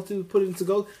 like, you want to put it in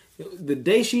to-go? The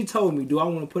day she told me, do I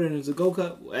want to put it in a to-go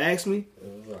cup? Ask me.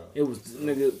 It was,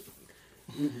 nigga,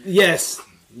 yes.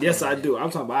 Yes, I do.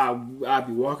 I'm talking about I'll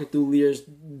be walking through Lear's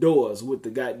doors with the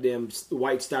goddamn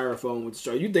white styrofoam with the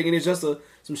shark. You thinking it's just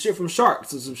some shit from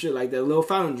Sharks or some shit like that, a little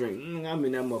fountain drink. I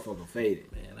mean, that motherfucker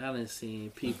faded. man, I done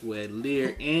seen people at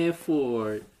Lear and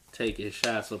Ford taking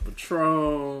shots of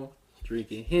Patron,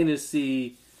 drinking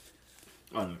Hennessy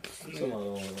Oh, no. Some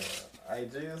on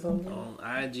IG or something. on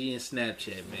IG and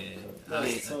Snapchat, man.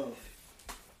 That's tough.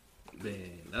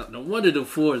 Man, no wonder the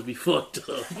Fords be fucked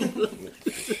up.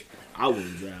 I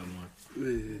wouldn't drive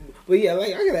one. But yeah,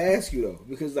 like, I gotta ask you though,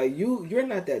 because like you're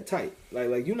not that type.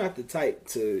 Like you're not the type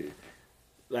to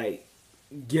like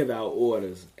give out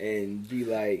orders and be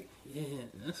like, Yeah,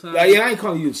 that's all. yeah, I ain't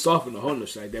calling you soft in the whole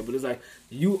shit like that, but it's like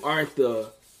you aren't the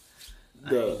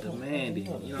I ain't demanding.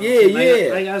 You know Yeah, what I'm saying?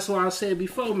 yeah. Like that's what I said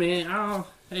before, man.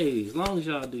 Hey, as long as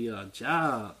y'all do your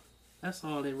job, that's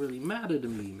all that really matter to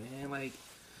me, man. Like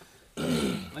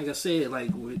I said, like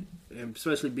and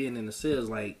especially being in the sales,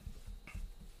 like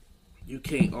you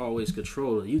can't always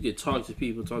control it. You can talk to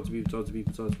people,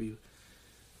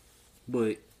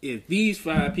 but if these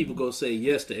 5 people go say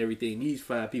yes to everything, these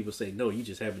 5 people say no, you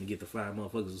just happen to get the 5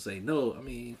 motherfuckers to say no. I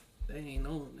mean, they ain't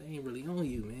really on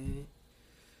you, man.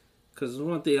 Because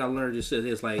one thing I learned just says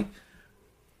it's like,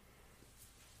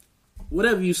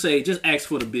 whatever you say, just ask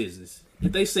for the business.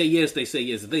 If they say yes, they say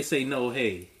yes. If they say no,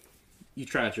 hey, you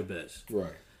tried your best.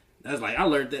 right. That's like, I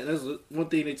learned that. That's one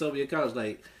thing they told me in college.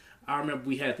 Like, I remember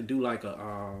we had to do like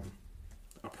a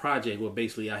project where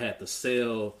basically I had to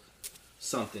sell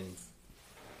something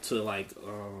to like,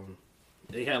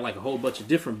 they had like a whole bunch of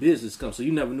different business come. So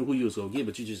you never knew who you was going to get,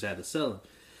 but you just had to sell them.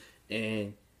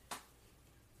 And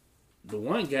the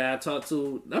one guy I talked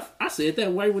to, I said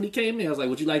that way when he came in. I was like,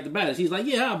 would you like to buy this? He's like,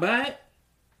 yeah, I'll buy it.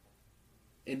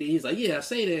 And then he's like, yeah, I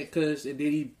say that because, and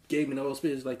then he gave me the whole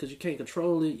spiel. He's like, because you can't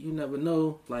control it. You never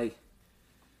know. Like,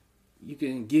 you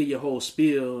can give your whole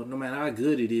spiel, no matter how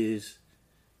good it is,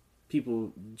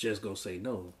 people just go say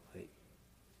no. Like,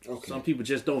 Okay. some people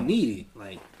just don't need it.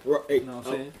 Like, Right. you know what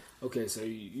I'm saying? Okay, so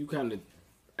you kind of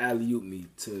alley-ooped me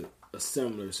to a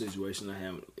similar situation I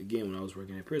had again when I was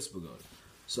working at Principal Garden.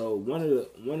 So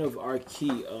one of our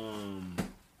key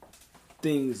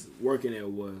things working there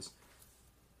was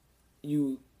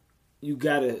you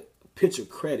gotta pitch a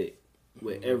credit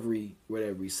with every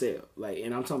sale. Like,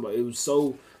 and I'm talking about it was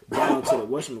so down to the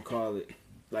whatchamacallit,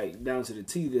 like down to the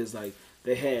T. There's like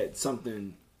they had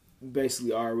something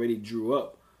basically already drew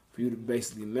up for you to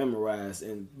basically memorize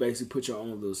and basically put your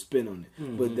own little spin on it.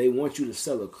 Mm-hmm. But they want you to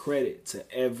sell a credit to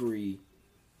every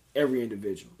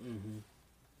individual. Mm-hmm.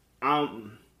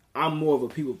 I'm more of a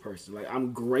people person. Like,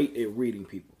 I'm great at reading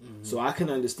people, so I can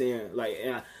understand. Like,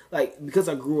 and because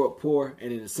I grew up poor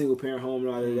and in a single parent home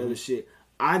and all that other shit.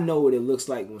 I know what it looks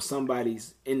like when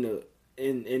somebody's in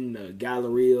the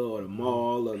Galleria or the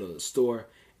mall or the store,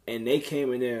 and they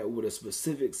came in there with a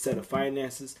specific set of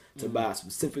finances to buy a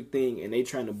specific thing, and they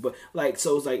trying to like.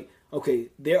 So it's like, okay,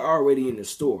 they're already in the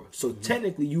store, so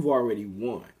technically you've already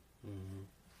won,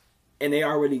 and they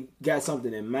already got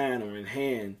something in mind or in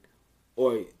hand,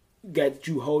 or got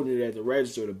you holding it at the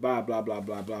register to buy blah blah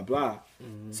blah blah blah.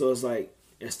 So it's like,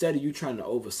 instead of you trying to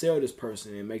oversell this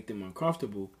person and make them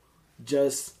uncomfortable,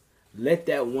 just let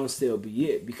that one sale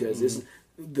be it, because it's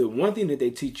the one thing that they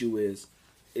teach you is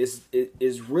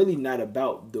it's really not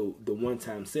about the one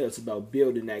time sale. It's about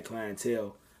building that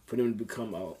clientele for them to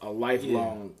become a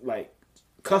lifelong like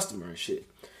customer and shit.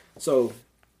 So,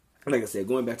 like I said,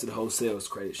 going back to the whole sales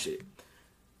credit shit,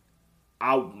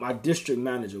 my district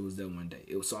manager was there one day.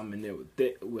 So I'm in there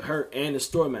with her and the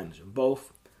store manager,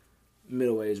 both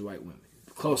middle-aged white women,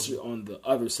 closer on the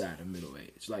other side of middle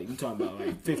age. Like you talking about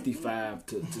like 55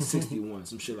 to 61,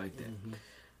 some shit like that.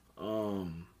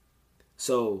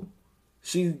 So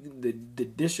the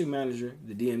district manager,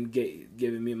 the DM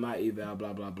giving me my eval,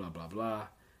 blah blah blah blah blah,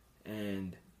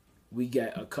 and we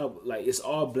got a couple, like it's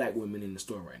all black women in the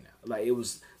store right now. Like it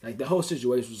was like the whole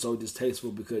situation was so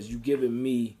distasteful because you giving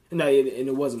me, and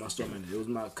it wasn't my store manager, it was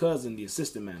my cousin, the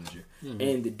assistant manager,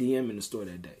 and the DM in the store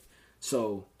that day.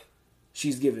 So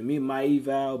she's giving me my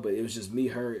eval, but it was just me,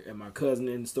 her, and my cousin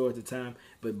in the store at the time.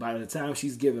 But by the time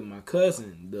she's giving my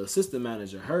cousin, the assistant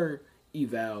manager, her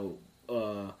eval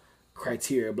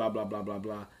criteria, blah blah blah blah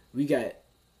blah, we got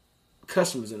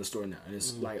customers in the store now, and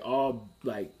it's like all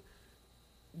like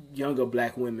younger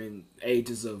black women,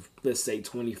 ages of let's say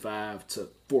 25 to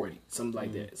 40, something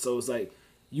like that. So it's like,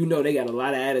 you know, they got a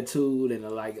lot of attitude and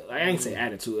I ain't say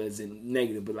attitude as in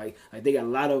negative, but like they got a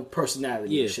lot of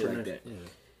personality and shit like that. Yeah.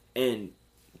 And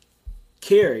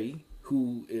Carrie,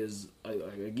 who is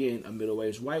again a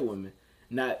middle-aged white woman,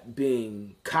 not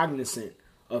being cognizant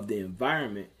of the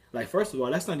environment. Like, first of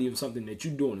all, that's not even something that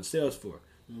you doing the sales for.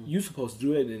 You're supposed to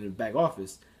do it in the back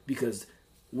office, because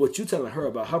what you telling her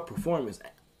about her performance,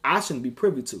 I shouldn't be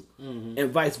privy to,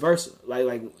 and vice versa.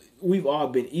 Like we've all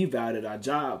been evaluated at our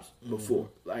jobs before.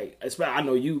 Like, especially I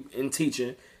know you in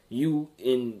teaching, you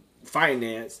in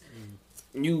finance,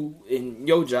 you in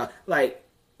your job. Like,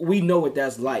 we know what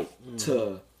that's like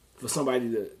for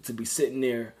somebody to be sitting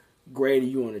there grading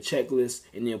you on a checklist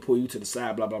and then pull you to the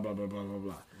side, blah blah blah blah blah blah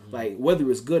blah. Like, whether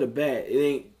it's good or bad, it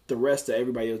ain't the rest of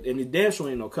everybody else, and the damn sure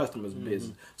ain't no customer's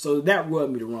business. So that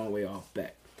rubbed me the wrong way off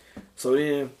back. So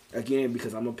then, again,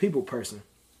 because I'm a people person,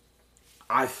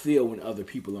 I feel when other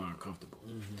people are uncomfortable.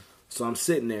 So I'm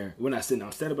sitting there. When I'm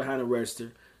standing behind the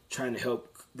register, trying to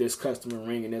help this customer,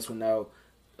 ringing this one out,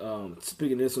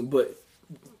 speaking this one. But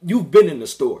you've been in the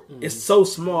store. It's so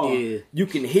small, you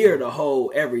can hear the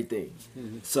whole everything.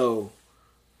 So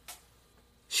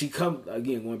she comes,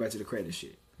 again, going back to the credit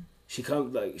shit. She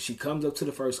comes up to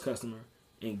the first customer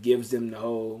and gives them the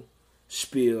whole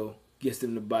spiel, gets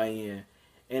them to buy in.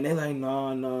 And they're like, no,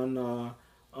 I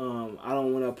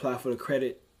don't want to apply for the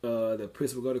credit. The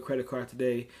principal go to credit card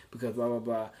today because blah, blah,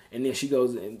 blah. And then she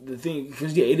goes, and the thing,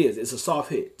 because it's a soft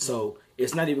hit. So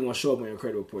it's not even going to show up on your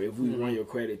credit report. If we run your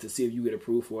credit to see if you get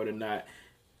approved for it or not,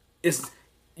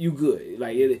 you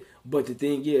good. But the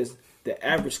thing is, the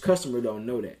average customer don't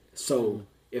know that. So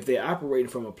if they're operating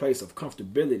from a place of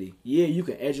comfortability, you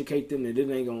can educate them that it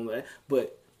ain't going to,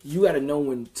 but you got to know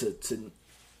when to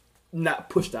not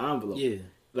push the envelope.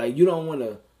 Like, you don't want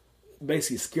to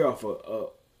basically scare off a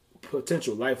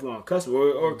potential lifelong customer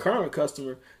or current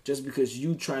customer just because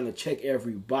you trying to check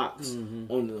every box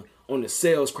on the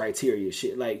sales criteria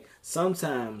shit. Like,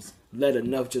 sometimes let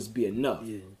enough just be enough.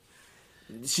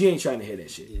 She ain't trying to hear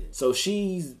that shit. So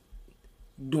she's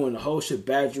doing the whole shit,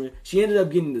 badgering. She ended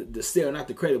up getting the sale, not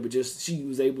the credit, but just she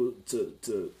was able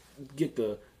to get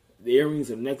the earrings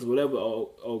and necklace, whatever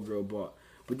old girl bought.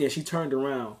 But then she turned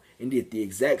around and did the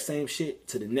exact same shit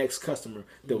to the next customer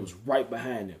that was right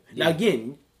behind them. Now,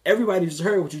 again, everybody just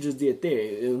heard what you just did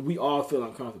there, and we all feel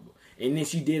uncomfortable. And then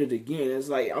she did it again. It's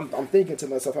like, I'm thinking to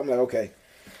myself, I'm like, okay,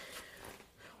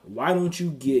 why don't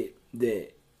you get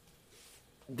that?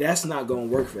 That's not going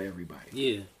to work for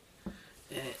everybody.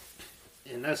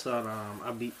 And that's what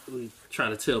we try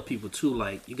to tell people too.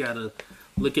 Like, you got to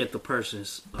look at the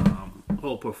person's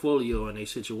whole portfolio and their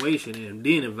situation and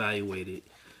then evaluate it.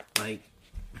 Like,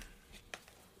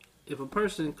 if a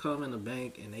person come in the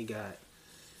bank and they got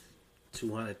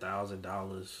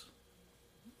 $200,000,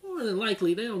 more than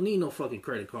likely they don't need no fucking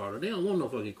credit card, or they don't want no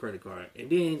fucking credit card. And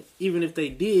then even if they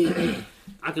did,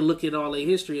 I can look at all their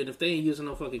history, and if they ain't using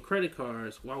no fucking credit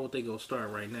cards, why would they go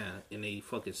start right now and they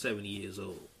fucking 70 years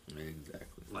old?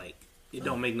 Exactly. Like, it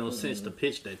don't make no sense to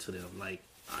pitch that to them. Like,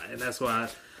 and that's why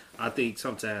I think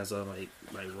sometimes I like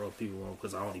rub people wrong,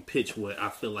 because I only pitch what I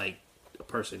feel like a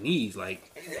person needs.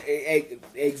 Like,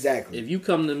 exactly. If you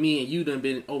come to me and you done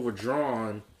been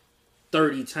overdrawn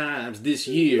 30 times this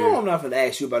year, no, I'm not gonna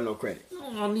ask you about no credit. No,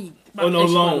 I don't need no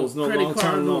loans, no credit long-term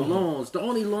card, no loans. loans. The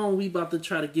only loan we about to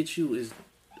try to get you is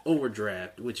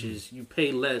overdraft, which is you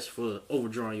pay less for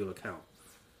overdrawing your account,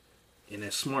 and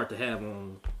that's smart to have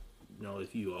on,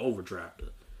 if you're an overdrafter.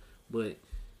 But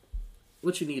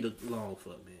What you need a loan for,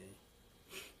 man?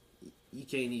 You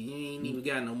can't. You ain't even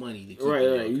got no money to keep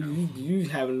Right. You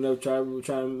have enough trying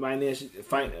to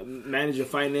manage your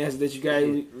finances that you got,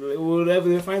 whatever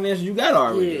the finances you got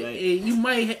already. Yeah, like. and you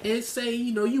might say,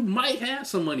 you might have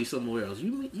some money somewhere else.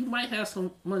 You might have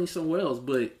some money somewhere else,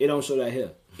 but It don't show that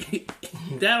here.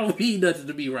 that don't mean nothing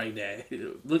to me right now.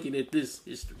 Looking at this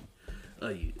history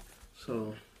of you,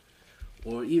 so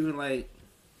or even like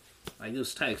it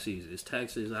was tax season. It's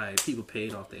taxes. People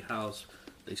paid off their house.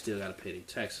 They still got to pay their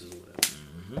taxes or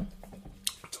whatever.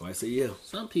 Twice a year.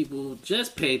 Some people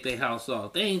just paid their house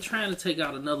off. They ain't trying to take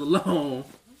out another loan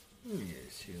Yeah,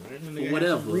 shit. for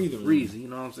whatever reason. You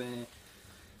know what I'm saying?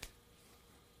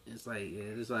 It's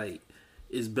like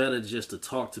it's better just to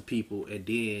talk to people and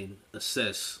then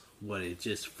assess what it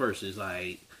just first is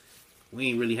like. We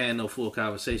ain't really had no full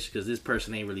conversation because this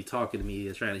person ain't really talking to me.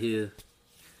 They're trying to hear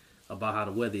about how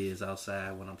the weather is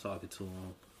outside when I'm talking to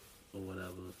them or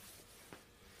whatever.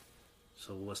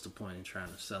 So what's the point in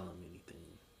trying to sell them anything?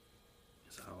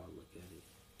 That's how I look at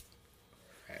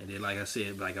it. And then, like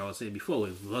I was saying before,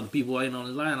 if other people ain't on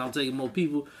the line, I'm taking more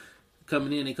people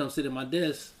coming in and come sit at my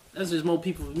desk. That's just more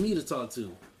people for me to talk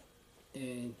to.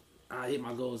 And I hit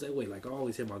my goals that way. Like I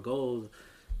always hit my goals.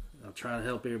 I'm trying to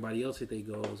help everybody else hit their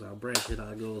goals. I branch hit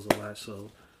our goals a lot.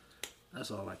 So that's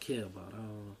all I care about.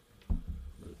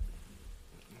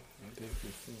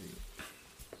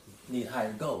 Need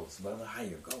higher goals, brother.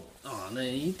 Higher goals. Oh,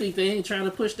 man, you think they ain't trying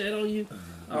to push that on you?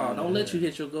 Don't let you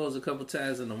hit your goals a couple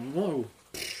times in a month.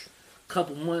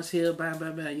 Couple months here, bam.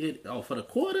 You hit, for the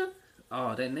quarter?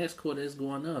 Oh, that next quarter is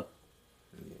going up.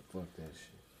 Yeah, fuck that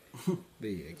shit. But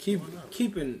yeah,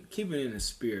 keeping in the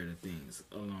spirit of things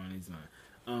along these lines.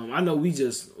 I know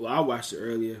I watched it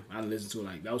earlier. I listened to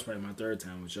it that was probably my third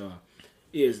time with y'all.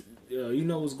 You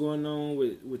know what's going on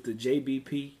with the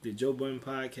JBP, the Joe Budden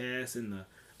podcast, and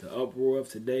the uproar of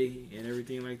today and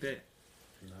everything like that?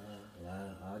 Nah,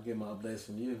 I'll get my updates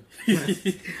from you.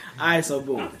 Alright, so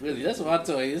boom. Really, that's what I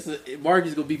told you.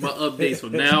 Marky's gonna be my updates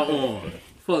from now on.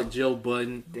 Fuck Joe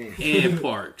Budden and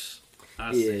Parks.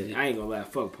 I ain't gonna lie.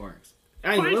 Fuck Parks.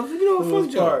 I ain't gonna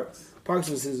fuck Joe. Parks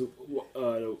was his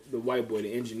the white boy,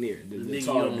 the engineer, the nigga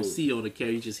tall you don't dude. see on the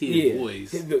camera, you just hear his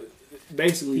voice.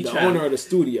 Basically, the owner of the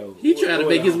studio. He trying to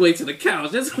make his way to the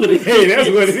couch. That's what it is. Hey, that's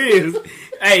what it is.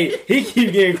 Hey, he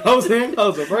keep getting closer and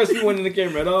closer. First, he wasn't in the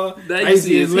camera at all. Now I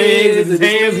see his legs and his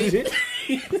hands and shit.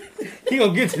 He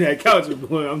gonna get to that couch,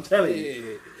 boy. I'm telling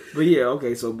you. But yeah,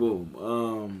 okay. So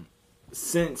boom.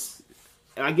 Since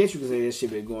I guess you could say that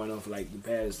shit been going on for like the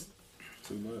past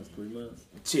 2 months, 3 months,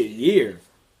 year,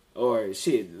 or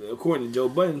shit. According to Joe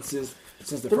Budden, since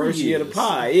the first year of the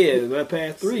pod, the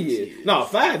past 3 years. No,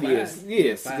 5 years.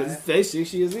 Yes, because they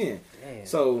 6 years in. Damn.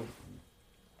 So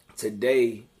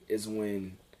today is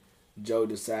when Joe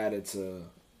decided to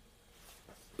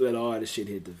let all the shit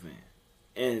hit the fan,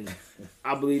 and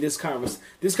I believe this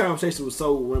conversation was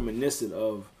so reminiscent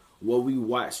of what we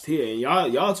watched here, and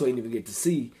y'all two ain't even get to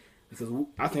see because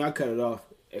I think I cut it off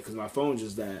because my phone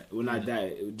just died. Well, not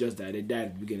died, it just died. It died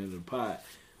at the beginning of the pod,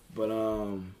 but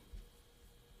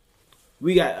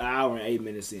we got an hour and 8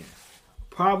 minutes in.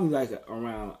 Probably like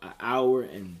around an hour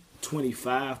and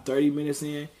 25, 30 minutes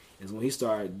in is when he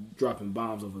started dropping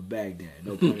bombs over Baghdad.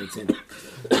 No pun intended.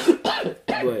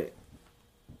 But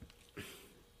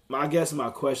I guess my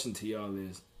question to y'all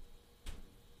is,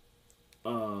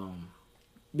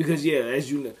 because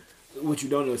as you know, what you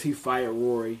don't know is he fired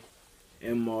Rory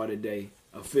and Maul today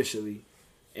officially,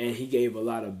 and he gave a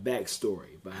lot of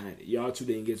backstory behind it. Y'all two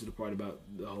didn't get to the part about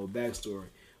the whole backstory,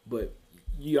 but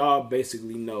y'all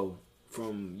basically know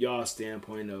from y'all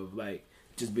standpoint of like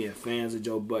just being fans of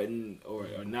Joe Budden or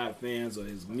not fans or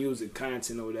his music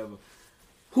content or whatever.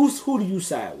 Who do you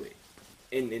side with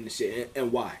in the shit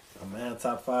and why? Oh, man,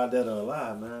 top 5 dead or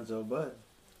alive, man. Joe Budden.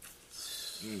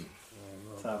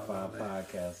 Top 5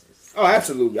 podcasters. Oh,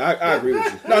 absolutely. I agree with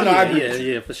you. No, I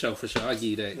agree. Yeah, for sure. I give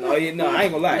you that. No, I ain't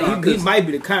gonna lie. He might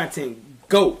be the content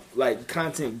GOAT, like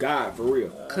content god for real.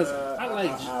 Cause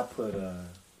I put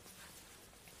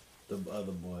the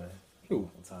other boy on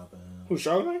top of him. Who,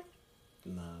 Charlamagne?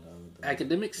 Nah, the other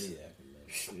Academics? Yeah,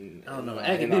 Academics. I don't know.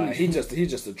 Academics. He's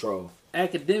just a troll.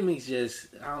 Academics just,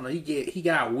 I don't know. He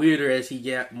got weirder as he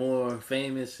got more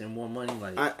famous and more money.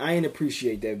 Like I ain't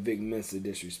appreciate that Vic Mensa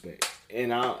disrespect,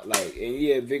 and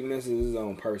Vic Mensa is his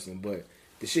own person, but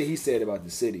the shit he said about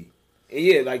the city,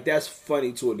 and like that's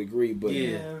funny to a degree, but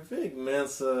Vic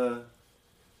Mensa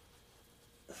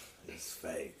is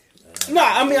fake. No,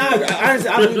 I mean I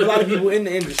believe a lot of people in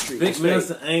the industry. Vic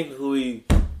Mensa ain't who he.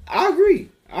 I agree.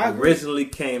 originally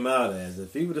came out as.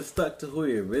 If he would have stuck to who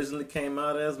he originally came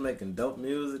out as, making dope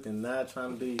music and not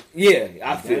trying to be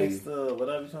I feel gangster,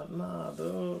 whatever. Nah,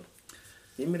 dude.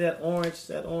 Give me that orange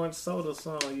soda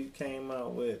song you came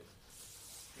out with.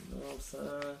 You know what I'm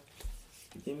saying?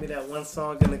 Give me that one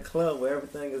song in the club where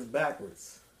everything is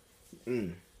backwards. Y'all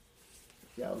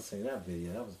have seen that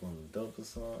video. That was one of the dopest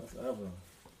songs ever.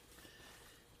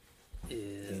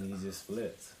 Yeah. And he just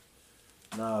flipped.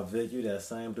 Nah, Vic, you that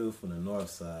same dude from the north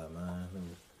side, man.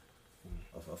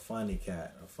 A funny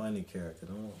cat, a funny character.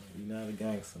 You not a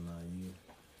gangster now. You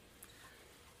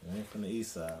ain't from the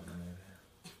east side, man.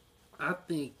 I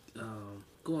think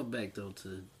going back though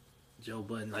to Joe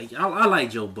Budden, like I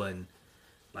like Joe Budden,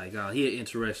 like he an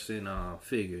interesting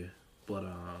figure, but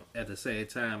at the same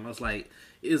time, I was like,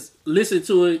 listen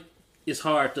to it. It's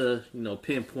hard to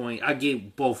pinpoint. I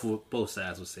get both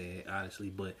sides were saying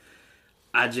honestly, but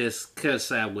I just couldn't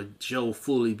side with Joe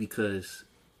fully because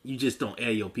you just don't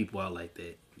air your people out like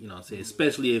that. You know what I'm saying?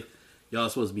 Especially if y'all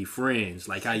supposed to be friends,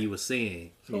 like how you were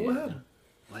saying. So what happened?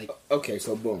 Like, okay,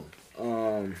 so boom.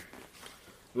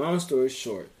 Long story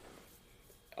short,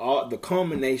 the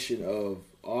culmination of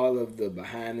all of the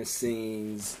behind the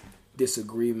scenes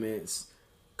disagreements,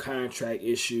 contract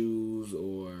issues,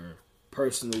 or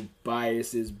personal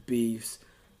biases, beefs,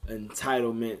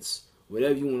 entitlements,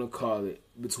 whatever you want to call it,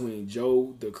 between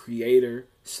Joe, the creator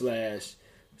 / CEO,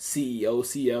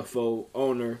 CFO,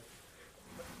 owner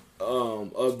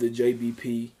of the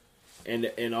JBP,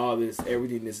 and all this,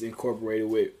 everything that's incorporated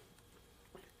with,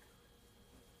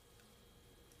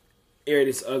 aired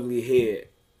its ugly head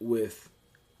with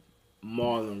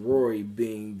Marlon Rory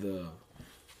being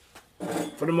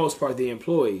for the most part, the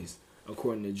employees,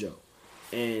 according to Joe.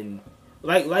 And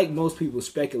like most people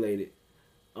speculated,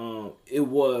 it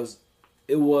was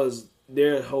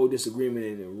their whole disagreement,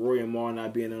 and Rory and Marlon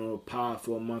not being on a pod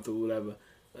for a month or whatever,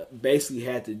 basically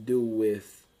had to do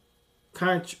with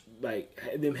them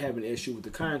having an issue with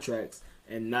the contracts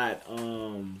and not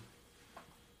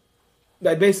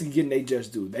basically getting they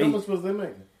just due. How much was they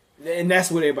making? And that's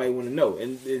what everybody want to know.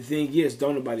 And the thing is,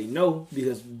 don't nobody know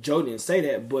because Joe didn't say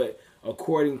that. But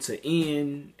according to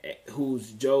Ian,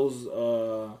 who's Joe's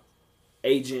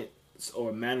agent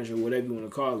or manager, whatever you want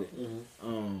to call it,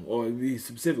 or be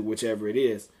specific, whichever it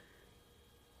is,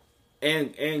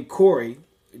 and Corey,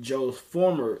 Joe's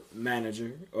former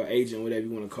manager or agent, whatever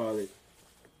you want to call it,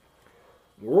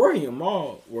 Rory and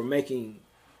Mal were making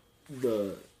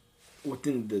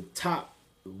within the top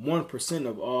 1%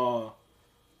 of all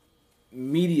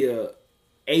media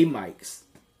mics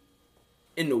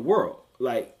in the world,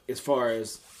 like as far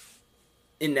as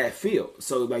in that field.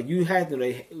 So like you had them,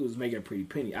 they was making a pretty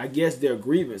penny. I guess their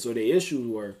grievance or their issues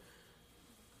were,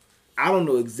 I don't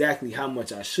know exactly how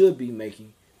much I should be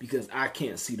making because I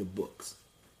can't see the books.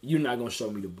 You're not gonna show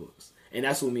me the books. And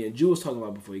that's what me and Drew was talking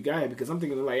about before he got here, because I'm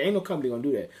thinking like ain't no company gonna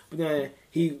do that. But then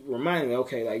he reminded me,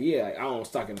 okay, like yeah, like, I own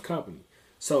stock in the company.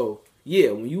 So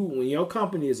yeah, when your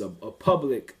company is a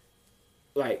public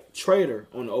like trader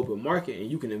on the open market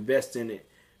and you can invest in it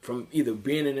from either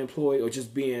being an employee or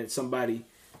just being somebody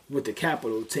with the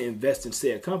capital to invest in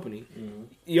said company,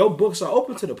 your books are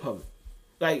open to the public.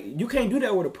 Like you can't do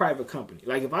that with a private company.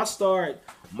 Like if I start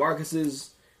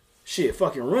Marcus's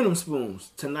fucking Renum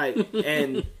Spoons tonight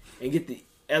and get the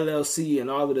LLC and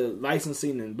all of the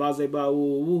licensing and blah blah blah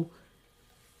woo woo,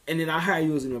 and then I hire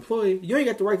you as an employee, you ain't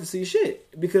got the right to see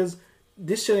shit because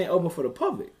this shit ain't open for the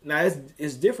public. Now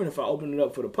it's different if I open it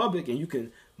up for the public and you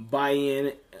can buy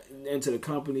into the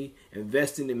company,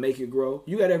 invest in it, make it grow.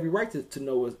 You got every right to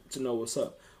know what's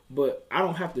up. But I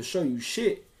don't have to show you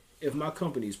shit if my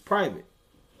company's private,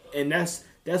 and that's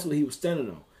what he was standing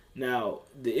on. Now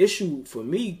the issue for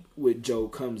me with Joe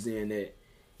comes in that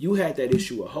you had that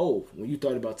issue with Hove when you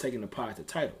thought about taking the pod to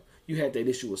title. You had that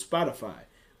issue with Spotify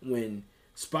when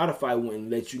Spotify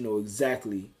wouldn't let you know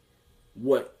exactly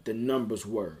what the numbers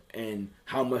were and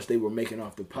how much they were making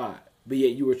off the pod, but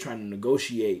yet you were trying to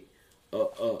negotiate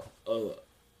a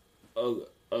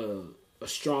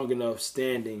strong enough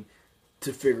standing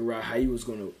to figure out how you was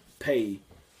going to pay,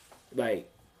 like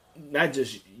not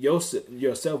just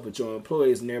yourself but your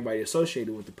employees and everybody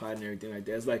associated with the pod and everything like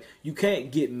that. It's like you can't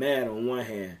get mad on one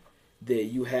hand that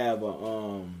you have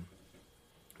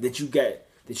that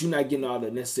you're not getting all the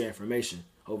necessary information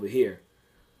over here.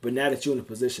 But now that you're in a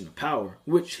position of power,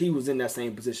 which he was in that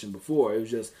same position before, it was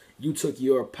just you took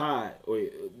your pod, or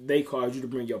they called you to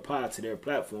bring your pod to their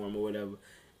platform or whatever,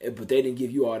 but they didn't give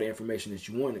you all the information that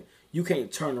you wanted. You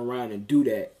can't turn around and do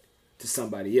that to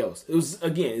somebody else. It was,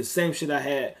 again, the same shit I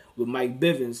had with Mike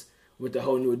Bivens with the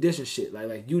whole New Edition shit.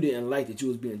 Like you didn't like that you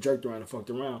was being jerked around and fucked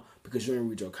around because you didn't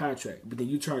read your contract. But then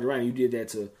you turned around and you did that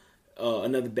to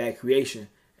Another Bad Creation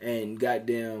and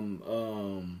goddamn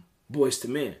Boyz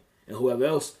II Men and whoever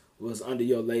else was under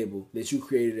your label that you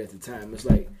created at the time. It's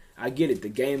like, I get it, the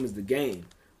game is the game.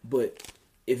 But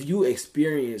if you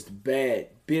experienced bad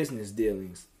business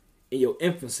dealings in your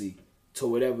infancy to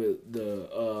whatever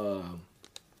the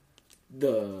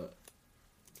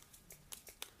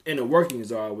inner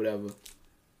workings are or whatever,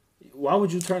 why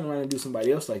would you turn around and do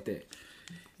somebody else like that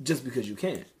just because you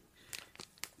can?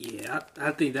 Yeah,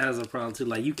 I think that is a problem too.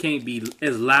 Like, you can't be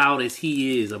as loud as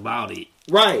he is about it.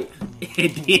 Right.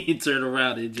 And then turn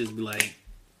around and just be like,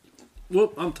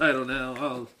 whoop, I'm title now.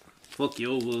 I'll fuck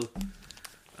you over.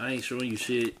 I ain't showing you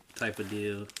shit type of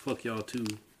deal. Fuck y'all too.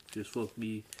 Just fuck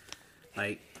me.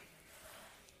 Like,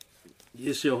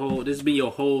 this been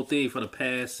your whole thing for the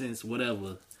past since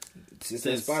whatever.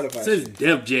 Since Spotify. Since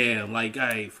Def Jam. Like,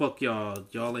 hey, fuck y'all.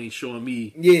 Y'all ain't showing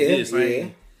me Yeah, this. yeah.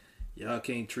 Y'all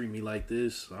can't treat me like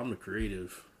this. I'm the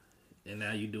creative. And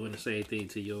now you doing the same thing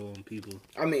to your own people.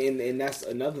 I mean, and that's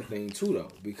another thing too, though,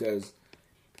 because,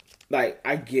 like,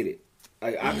 I get it.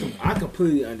 Like, I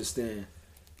completely understand.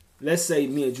 Let's say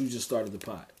me and you just started the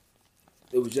pod.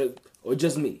 It was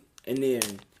just me, and then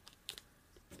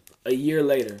a year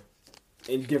later,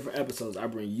 in different episodes, I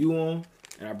bring you on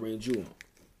and I bring you on,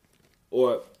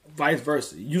 or vice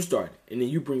versa. You started, and then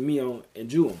you bring me on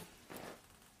and you on.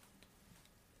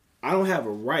 I don't have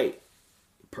a right,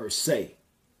 per se,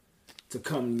 to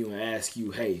come to you and ask you,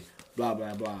 hey, blah,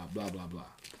 blah, blah, blah, blah, blah.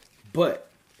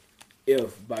 But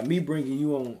if by me bringing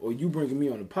you on, or you bringing me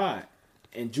on the pod,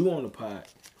 and you on the pod,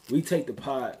 we take the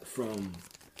pod from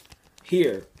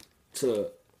here to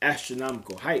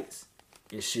astronomical heights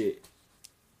and shit,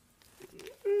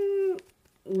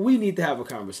 we need to have a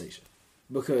conversation.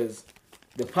 Because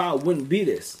the pod wouldn't be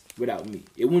this without me.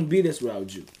 It wouldn't be this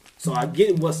without you. So I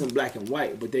get what's in black and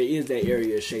white, but there is that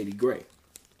area of shady gray.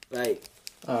 Like,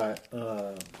 all right.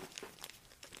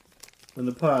 When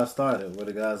the pod started, were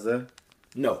the guys there?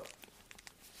 no.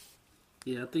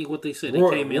 Yeah, I think what they said, they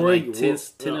came in like 10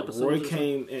 episodes. Roy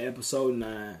came in episode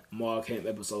 9, Mark came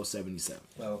episode 77.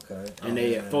 Okay. And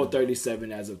they at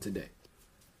 437 as of today.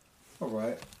 All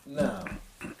right. Now,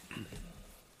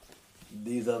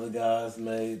 these other guys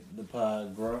made the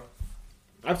pod grow?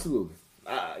 Absolutely.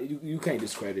 You can't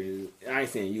discredit it. I ain't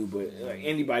saying you, but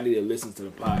anybody that listens to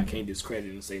the pod can't discredit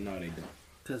it and say, no, they don't.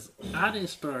 Because I didn't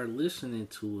start listening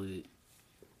to it.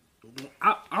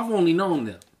 I've only known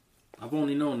them. I've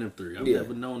only known them three. I've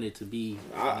never known it to be.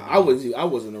 I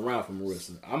wasn't around for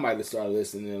Marissa. I might have started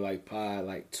listening to like pod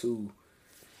like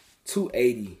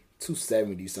 280,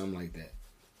 270, something like that.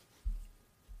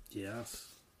 Yeah,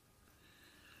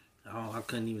 I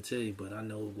couldn't even tell you, but I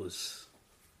know it was.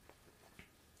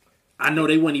 I know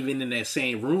they weren't even in that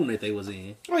same room that they was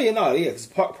in. Oh yeah, because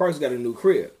Parks got a new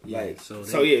crib. Yeah, like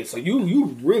so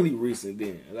you really recent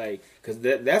then, like, because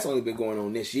that's only been going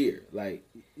on this year. Like,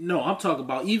 no, I'm talking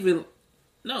about that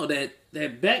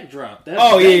backdrop. That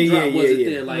backdrop wasn't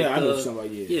there. Like, I know what you're talking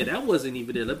about. Yeah, that wasn't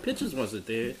even there. The pictures wasn't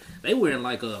there. They were in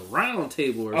like a round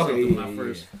table or something. When I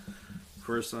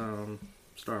first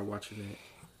started watching it,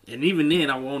 and even then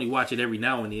I would only watch it every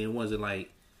now and then. It wasn't like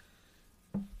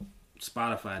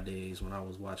Spotify days when I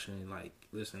was watching, like,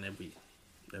 listen every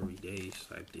day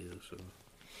type deal. So,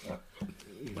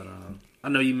 but I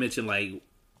know you mentioned, like,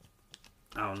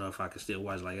 I don't know if I can still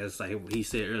watch. Like, it's like he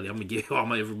said earlier, I'm gonna get all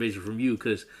my information from you,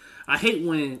 because I hate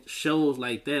when shows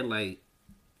like that, like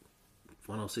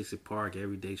 106 & Park,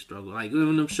 Everyday Struggle, like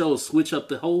when them shows switch up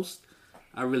the host,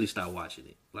 I really start watching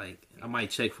it. Like, I might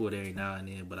check for it every now and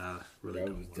then, but I really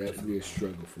don't. That was definitely a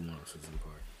struggle for 106 &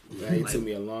 Park. It took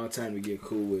me a long time to get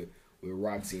cool with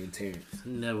Roxy and Terrence.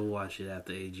 Never watched it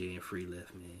after AJ and Free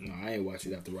left, man. No, I ain't watched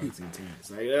it after Roxy and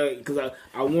Terrence. Like, because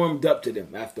I warmed up to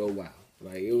them after a while.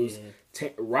 Like, it was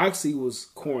Roxy was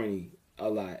corny a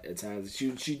lot at times.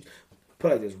 She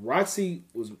put it like this: Roxy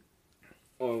was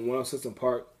on 106 &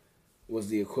 Park was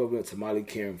the equivalent to Molly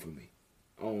Karen for me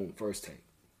on First Take.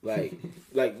 Like,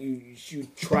 like you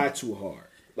try too hard,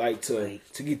 like to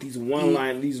get these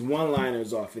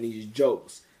one-liners off and these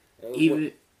jokes.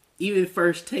 Even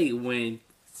First Take, when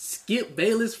Skip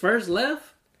Bayless first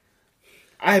left,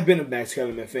 I have been a Max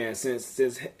Kellerman fan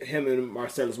since him and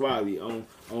Marcellus Wiley on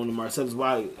the Max and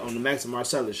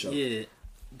Marcellus show. Yeah,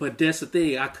 but that's the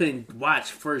thing. I couldn't watch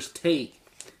First Take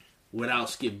without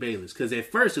Skip Bayless, because at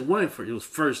first it was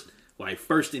first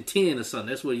and 10 or something.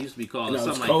 That's what it used to be called. No, or something it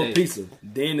was like Cold that. Pizza.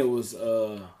 Then it was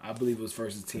I believe it was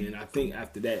First and 10. I think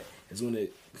after that is when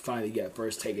it finally got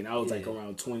First Take, and I was like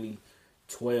around 20,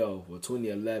 2012 or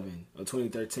 2011 or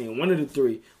 2013, one of the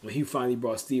three, when he finally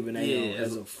brought Stephen A. on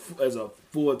as a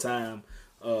full-time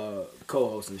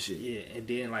co-host and shit. Yeah, and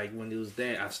then like when it was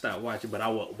that, I stopped watching, but I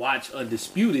would watch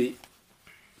Undisputed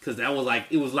because that was like,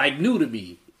 it was like new to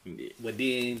me. But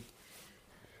then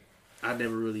I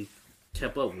never really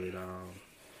kept up with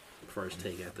First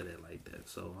Take after that like that.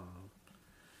 So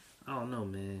I don't know,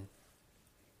 man.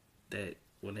 That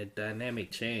when that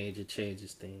dynamic change, it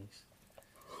changes things.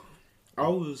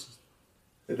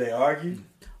 Did they argue?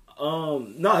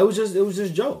 No, it was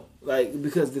just Joe. Like,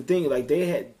 because the thing, like, they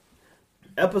had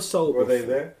episode. Were they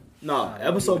there? No,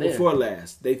 episode before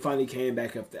last, they finally came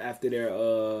back after their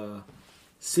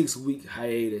 6-week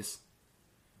hiatus,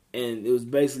 and it was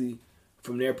basically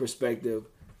from their perspective.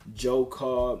 Joe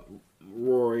called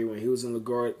Rory when he was in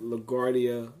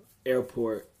LaGuardia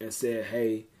Airport and said,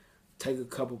 "Hey, take a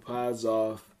couple pods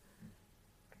off."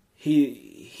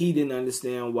 He didn't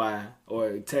understand why,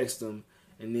 or text him,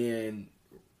 and then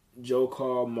Joe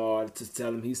called Maud to tell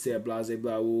him, he said blah blah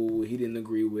blah, woo, he didn't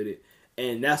agree with it,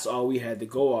 and that's all we had to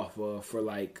go off of for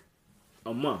like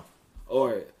a month,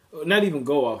 or not even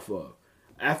go off of.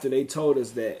 After they told us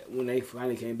that when they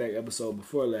finally came back episode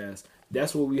before last,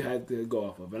 that's what we had to go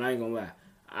off of. And I ain't gonna lie,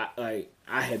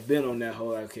 I had been on that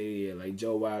whole, okay, yeah, like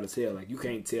Joe wild as hell. Like, you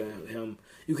can't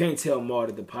tell Maud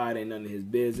that the pod ain't none of his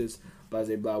business. Blah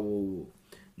blah blah. Woo.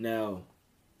 Now,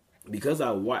 because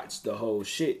I watched the whole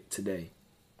shit today,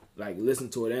 like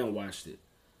listened to it and watched it,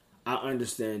 I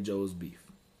understand Joe's beef.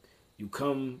 You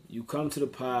come to the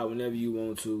pod whenever you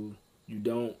want to. You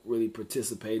don't really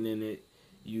participate in it.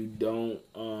 You don't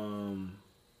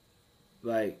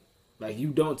like you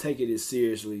don't take it as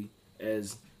seriously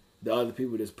as the other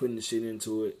people that's putting the shit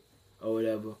into it or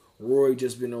whatever. Rory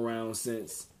just been around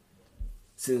since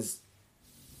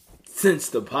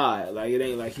the pod. Like, it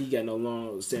ain't like he got no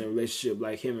long-standing relationship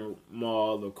like him and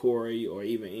Maul or Corey or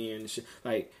even Ian and shit.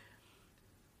 Like,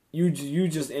 you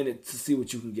just in it to see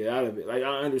what you can get out of it. Like,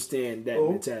 I understand that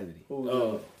mentality.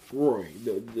 Rory,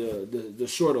 the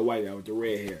shorter white guy with the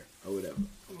red hair or whatever.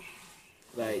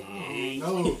 Like,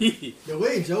 no, the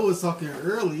way Joe was talking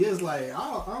early, it's like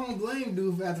I don't blame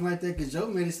dude for acting like that, because Joe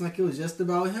made it seem like it was just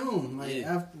about him. Like,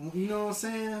 after, you know what I'm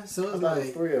saying? So it's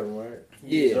like three of them, right?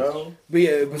 Yeah, Joe,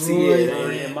 but see,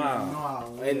 Rory and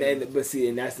Miles.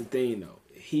 And that's the thing though.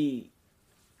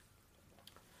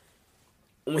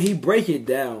 When he break it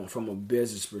down from a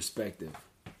business perspective,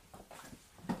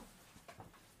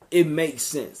 it makes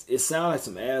sense. It sounds like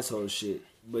some asshole shit,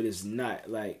 but it's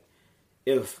not. Like,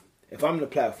 if I'm in the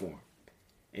platform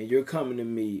and you're coming to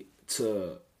me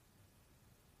to,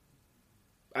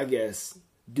 I guess,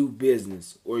 do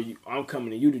business, or I'm coming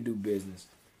to you to do business,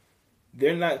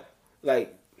 they're not,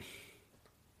 like,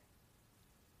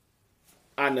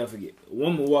 I never forget.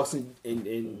 Woman walks in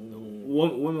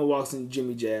woman walks in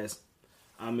Jimmy Jazz.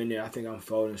 I'm in there. I think I'm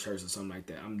folding shirts or something like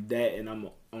that. I'm that, and I'm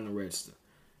on the register.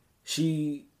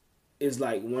 She is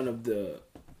like one of the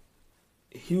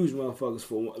huge motherfuckers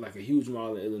for like a huge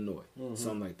mall in Illinois,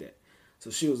 something like that.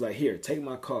 So she was like, "Here, take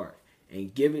my card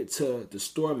and give it to the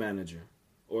store manager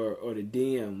or the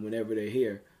DM whenever they're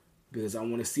here, because I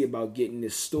want to see about getting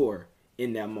this store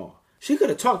in that mall." She could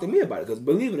have talked to me about it, because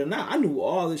believe it or not, I knew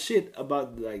all the shit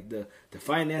about like the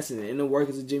financing and the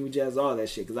workings of Jimmy Jazz, all that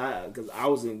shit, because I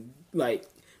was in like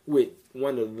with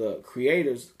one of the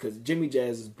creators, because Jimmy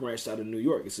Jazz is branched out of New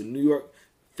York. It's a New York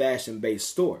fashion based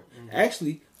store.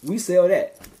 Actually, we sell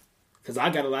that because I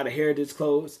got a lot of heritage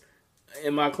clothes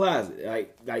in my closet.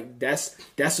 Like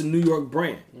that's a New York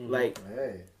brand. Like,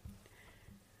 hey,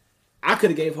 I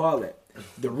could have gave her all that.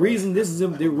 The reason this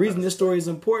story is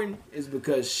important is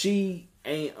because she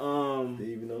ain't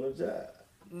even on the job.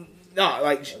 no,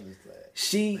 like, I'm just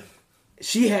glad.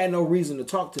 she had no reason to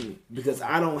talk to me, because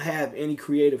I don't have any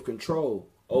creative control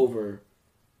over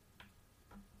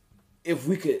if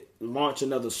we could launch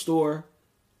another store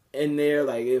in there,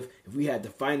 like if we had the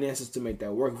finances to make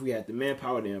that work, if we had the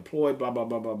manpower to employ, blah blah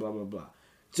blah blah blah blah blah.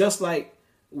 Just like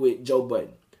with Joe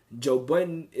Budden. Joe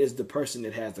Budden is the person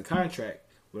that has the contract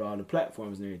with all the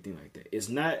platforms and everything like that. It's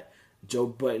not Joe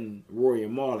Budden, Rory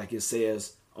and Maul like it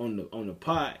says on the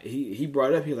pod. He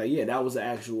brought up, he was like, yeah, that was an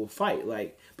actual fight,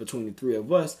 like, between the three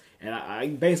of us, and I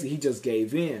basically, he just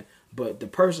gave in. But the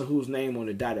person whose name on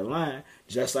the dotted line,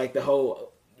 just like the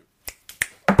whole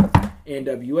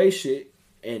NWA shit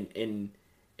and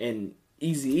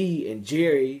Eazy-E and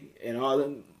Jerry and all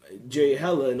them, Jerry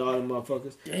Heller and all them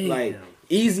motherfuckers. Damn. Like,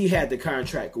 Eazy had the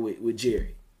contract with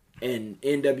Jerry, and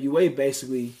NWA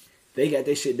basically, they got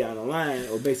their shit down the line,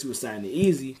 or basically was signed to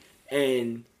Eazy,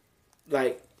 and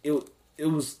like it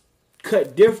was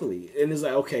cut differently. And it's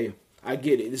like, okay, I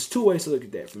get it. There's two ways to look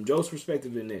at that, from Joe's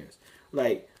perspective and theirs.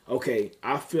 Like, okay,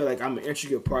 I feel like I'm an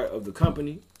intricate part of the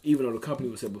company, even though the company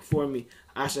was here before me.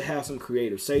 I should have some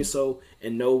creative say so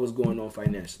and know what's going on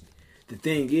financially. The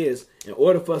thing is, in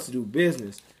order for us to do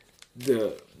business,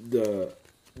 the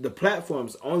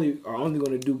platforms are only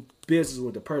going to do business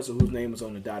with the person whose name is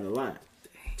on the dotted line.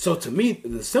 So to me,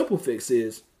 the simple fix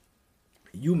is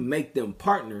you make them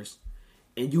partners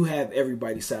and you have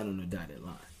everybody sign on the dotted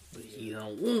line. But he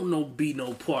don't want be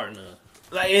no partner.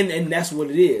 Like, and that's what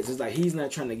it is. It's like he's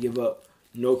not trying to give up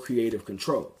no creative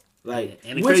control. Like,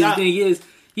 and the crazy thing is,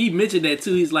 he mentioned that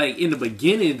too. He's like, in the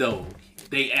beginning though,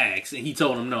 they asked and he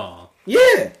told them no.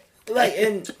 Yeah, like,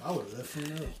 and I would have left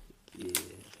him there. Yeah,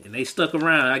 and they stuck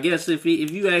around. I guess if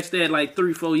you asked that like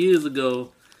 3-4 years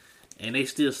ago, and they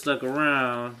still stuck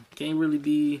around, can't really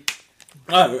be.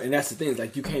 And that's the thing.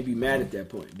 Like, you can't be mad at that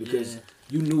point because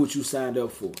you knew what you signed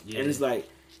up for. Yeah. And it's like,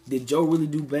 did Joe really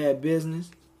do bad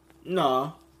business?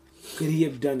 Nah. Could he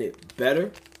have done it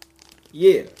better?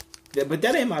 Yeah. But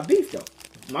that ain't my beef though.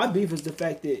 My beef is the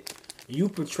fact that you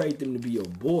portrayed them to be your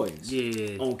boys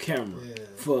on camera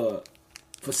for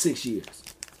 6 years.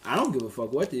 I don't give a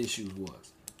fuck what the issues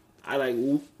was. I like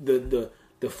the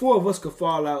four of us could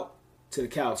fall out till the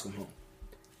cows come home.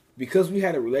 Because we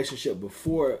had a relationship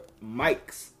before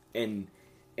mics and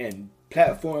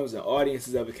platforms and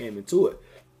audiences ever came into it,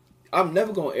 I'm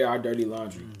never gonna air our dirty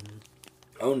laundry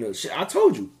on the shit. I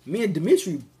told you, me and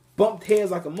Dimitri bumped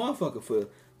heads like a motherfucker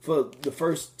for the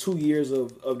first 2 years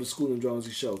of the School and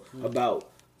Jonesy show about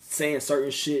saying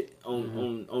certain shit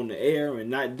on the air and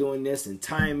not doing this and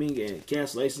timing and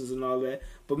cancellations and all that.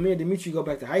 But me and Dimitri go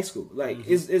back to high school. Like,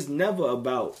 it's never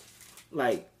about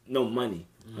like no money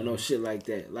or no shit like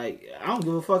that. Like, I don't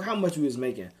give a fuck how much we was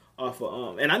making off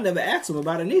of and I never asked him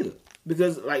about it neither.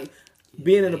 Because like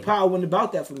being in the pod wasn't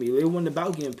about that for me. It wasn't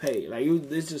about getting paid. Like,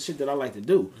 it's just shit that I like to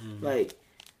do. Like,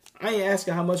 I ain't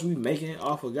asking how much we making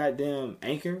off of goddamn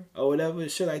Anchor or whatever,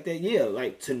 shit like that. Yeah,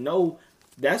 like, to know,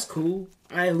 that's cool.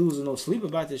 I ain't losing no sleep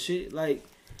about this shit. Like,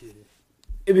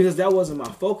 because that wasn't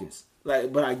my focus.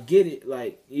 Like, but I get it.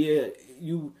 Like, yeah,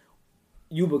 you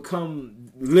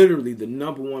become literally the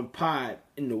number one pod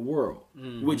in the world,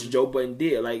 which Joe Budden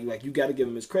did. Like you got to give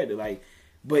him his credit. Like,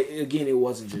 but again, it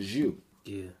wasn't just you.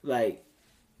 Yeah, like,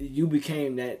 you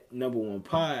became that number one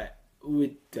pod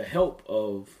with the help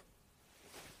of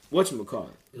whatchamacallit,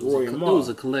 Roy and Mal. It was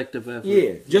a collective effort.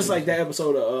 Yeah, just like that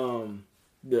episode of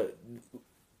the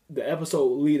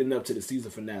episode leading up to the season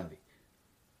finale,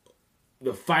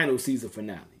 the final season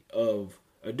finale of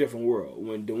A Different World,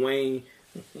 when Dwayne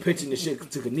pitching the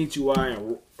shit to Konnichiwa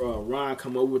and Ron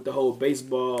come up with the whole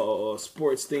baseball or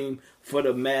sports theme for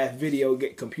the math video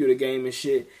computer game and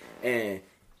shit, and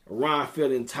Ron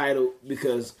felt entitled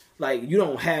because like you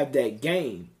don't have that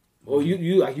game or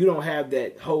you don't have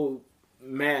that whole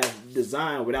math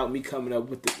design without me coming up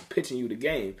with pitching you the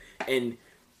game. And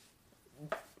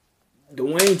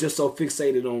Dwayne just so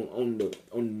fixated on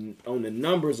the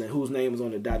numbers and whose name is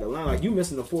on the dotted line. Like, you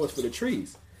missing the forest for the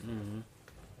trees.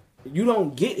 You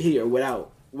don't get here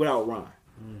without Ron.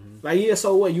 Like, yeah,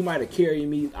 so what? You might have carried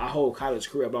me our whole college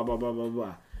career, blah blah blah blah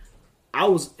blah. I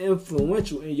was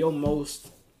influential in your most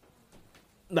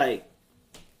like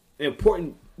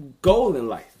important goal in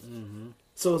life.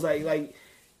 So it's like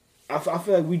I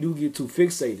feel like we do get too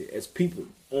fixated as people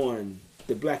on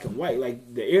the black and white.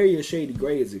 Like, the area of shady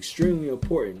gray is extremely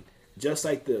important, just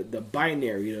like the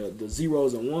binary, the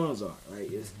zeros and ones are.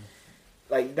 Like, it's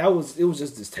like it was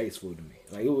just distasteful to me.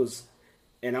 Like, it was,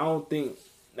 and I don't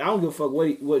give a fuck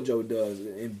what Joe does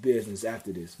in business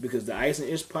after this, because the Ice and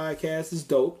Ish podcast is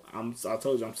dope. I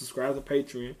told you I'm subscribed to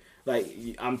Patreon. Like,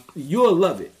 you'll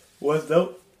love it. What's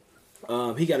dope?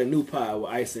 He got a new pod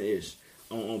with Ice and Ish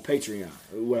on Patreon.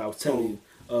 What I was telling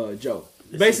you, Joe.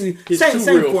 Basically, same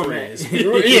format.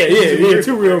 yeah,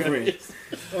 two real friends.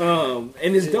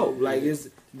 And it's dope. Like,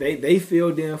 they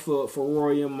filled in for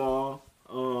Roy and Mal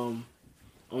on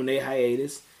their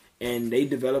hiatus, and they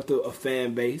developed a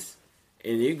fan base,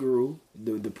 and it grew.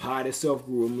 The pod itself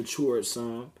grew and matured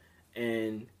some,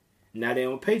 and now they're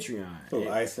on Patreon. So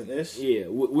Ice and Ish? Yeah,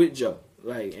 with Joe.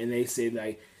 Like, and they said,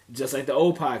 like, just like the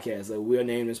old podcast, like, we'll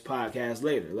name this podcast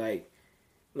later.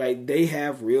 Like they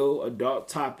have real adult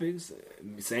topics,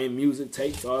 same music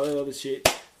takes, all that other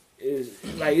shit. It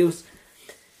was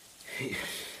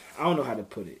I don't know how to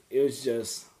put it. It was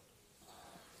just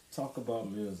talk about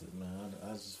music, man.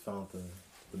 I just found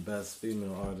the best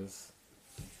female artist.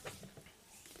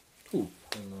 Who?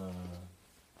 In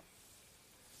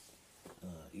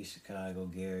East Chicago,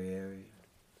 Gary area.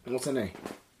 What's her name?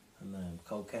 Her name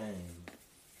Cocaine.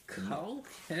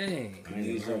 Cocaine.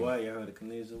 Kamisha White. You heard of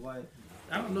Kamisha White?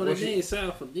 I don't know. That name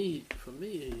sound familiar.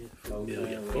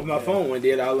 If my phone went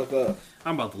dead, I'll look up.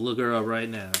 I'm about to look her up right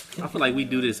now. I feel like we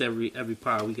do this every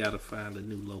pod. We gotta find a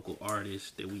new local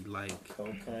artist that we like.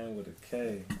 Cocaine with a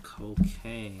K.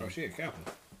 Cocaine. Oh, she a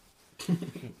Kappa.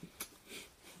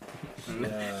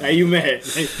 Yeah. Now you mad?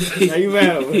 Now you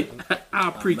mad? I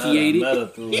appreciate it. Met her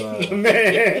through,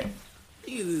 Man,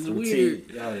 This is through weird.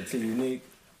 Y'all the T Unique.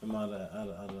 I'm out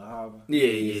of the harbor.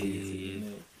 Yeah.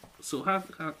 So how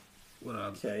what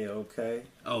are K-O-K.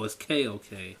 oh, it's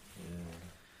K-O-K.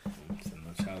 send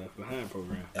my child left behind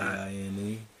program.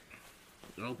 A-I-N-E.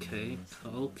 Okay,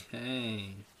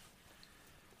 cocaine.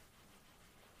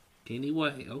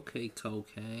 Anyway, okay,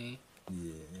 cocaine.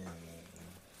 Yeah.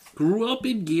 Grew up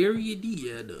in Gary,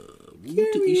 Indiana.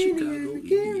 Moved to East Chicago,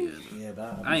 Indiana. Yeah,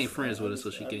 but I ain't friends with her, so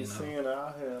she can't I've know. seen her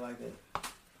out here like that.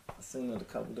 I seen her at a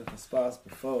couple different spots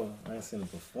before. I ain't seen her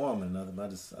perform or nothing,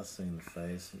 but I seen the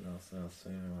face. You know, so I've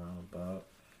seen her around about.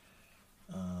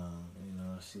 You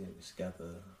know, she got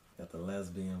the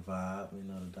lesbian vibe. You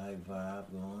know, the dyke vibe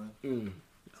going.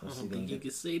 I So don't think you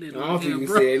can say that. I don't think you can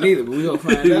say it neither, but we gonna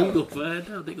find We out. gonna find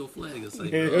out. They gonna flag us.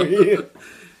 Like, Yeah.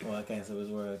 Well, I can't say which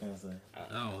word I can't say.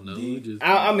 I don't know. D. We just,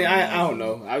 I mean, I don't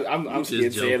know. I'm we scared to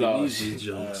just say it joking. all. These just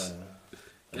jokes. Uh,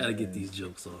 Gotta get these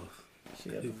jokes off. She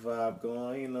got the vibe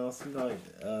going. You know, some like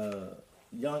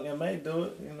young M.A. do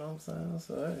it. You know what I'm saying?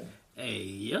 So hey. Hey,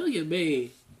 young man.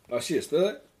 Oh, she a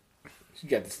stud? She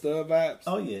got the stud vibes?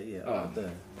 Oh yeah, Oh. out there. You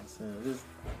know what I'm saying?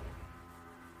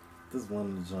 This one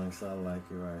of the joints I like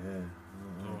it right here.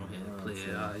 Oh, yeah, play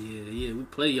it. Yeah. We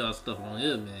play y'all stuff on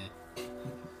here, man.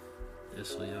 That's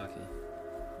so y'all can.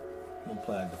 I'm gonna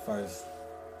play like the first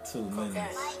 2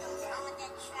 minutes.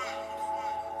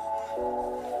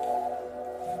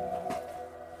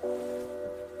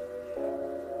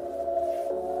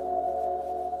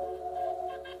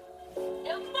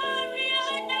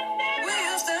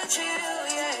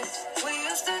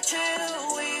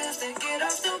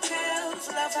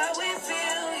 Love how we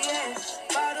feel, yeah.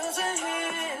 Bottles in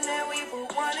hand, and we put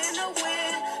one in the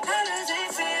wind. How does it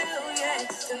feel, yeah?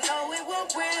 To know it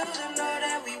won't real, to know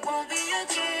that we won't be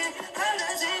again. How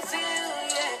does it feel,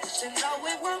 yeah? To know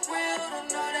it won't real, to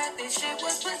know that this shit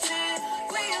was pretend.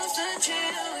 We used to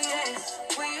chill, yeah.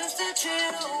 We used to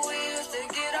chill, we used to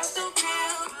get off the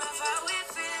pill. Love how we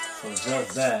feel. So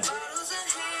just that. Bottles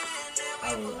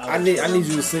in hand, I need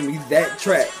you to send me that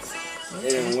track.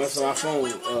 And once my phone,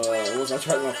 once I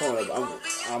charge my phone up,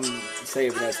 I'm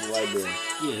saving that to the library.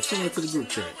 Yeah, send it to the group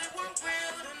chat.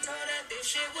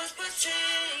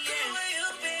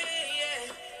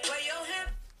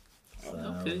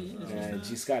 Okay. Man,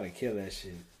 G Scott kill that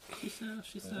shit. She sound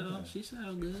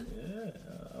good. Yeah,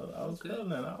 I was Okay. feeling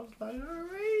that. I was like,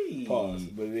 alright. Pause.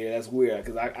 But yeah, that's weird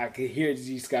because I could hear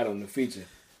G Scott on the feature.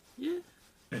 Yeah.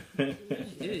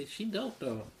 Yeah, she dope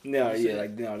though. No, yeah,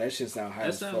 like no, that shit sound high That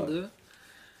as sound fuck. good.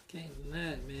 Can't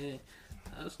deny it, man.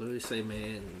 That's what they say,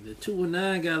 man. The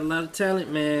 219 got a lot of talent,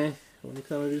 man, when it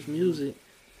comes to this music.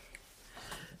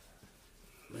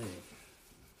 Man.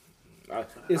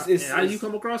 How you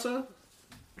come across her?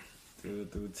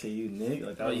 Through T Unique.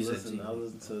 Like Oh, I you was said listening, T I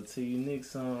was listening to a T Unique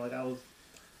song. Like I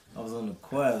was on the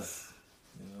quest.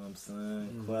 You know what I'm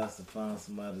saying? Quest to find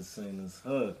somebody to sing this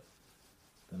hook.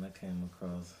 Then I came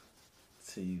across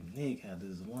T Unique. Had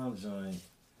this one joint.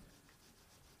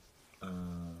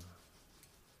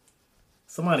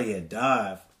 Somebody had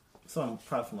died. Some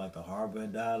probably from like the harbor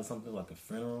had died or something, like a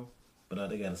funeral. But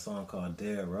they got a song called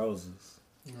Dead Roses.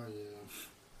 Oh yeah.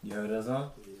 You heard that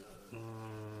song?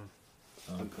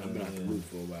 I've been off the loop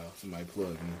for a while. Somebody plug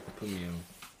me, put me on.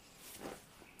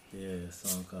 Yeah, a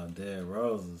song called Dead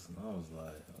Roses. And I was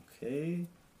like, okay.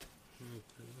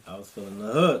 I was feeling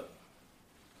the hook.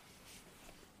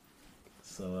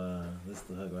 So this is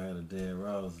the hook right here, the Dead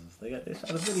Roses. They shot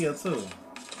a video too.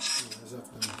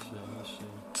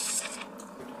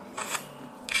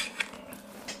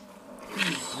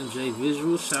 MJ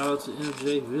Visuals. Shout out to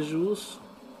MJ Visuals.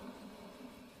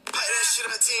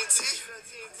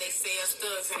 They say us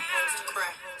thugs ain't supposed to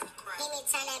cry. Let me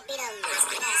turn that beat up. Rest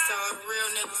in peace to all the real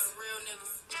niggas.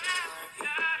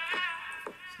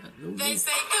 They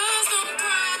say thugs don't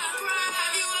cry.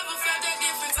 Have you ever felt that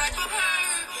different type of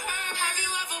hurt? Have you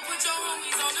ever put your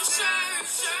homies on the shirt?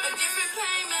 A different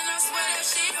pain, man, I swear that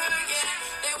shit hurt, yeah.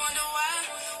 They wonder why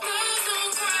thugs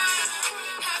don't cry.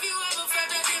 Have you ever felt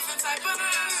that different type of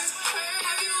hurt?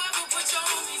 Have you ever put your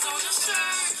homies on the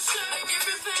shirt? A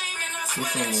different pain, man, I swear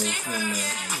that shit hurt,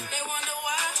 yeah. They wonder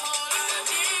why whole lot of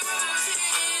dead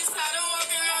roses. Tired of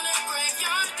walking on the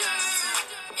graveyard dirt,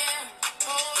 yeah.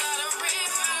 Whole lot of red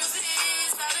roses.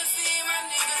 Tired of seeing my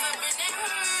niggas up in their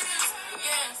hurts,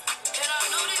 yeah. And I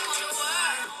know they wonder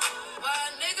why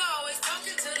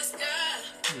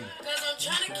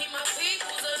Trying to keep my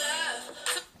peoples alive.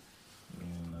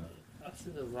 I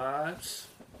see the vibes.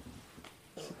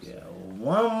 Yeah,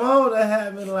 one more that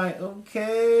had me like,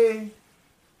 okay.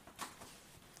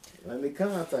 Let me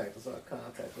contact her. So I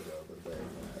contacted her the other day.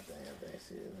 I think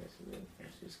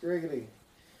she's scriggly.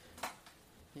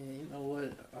 Yeah, you know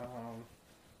what?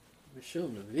 We're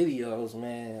shooting the videos,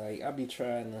 man. Like, I be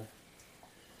trying to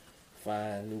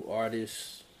find new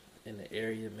artists in the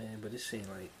area, man. But it seems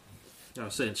like, you know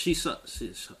what I'm saying,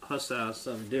 her style is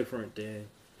something different than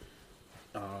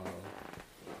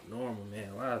normal,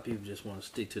 man. A lot of people just want to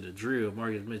stick to the drill.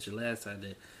 Marcus mentioned last time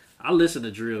that I listen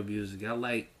to drill music. I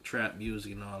like trap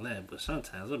music and all that. But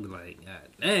sometimes I'll be like, God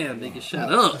damn, nigga,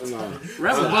 shut up.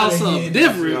 Rap about something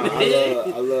different.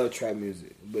 I love trap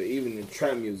music. But even in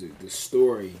trap music, the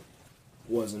story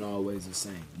wasn't always the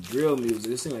same. Drill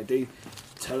music, it seemed like they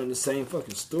telling the same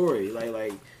fucking story.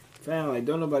 Like, fam, like,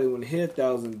 don't nobody want to hear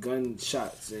 1,000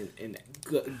 gunshots and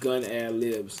gun ad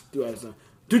libs throughout the song.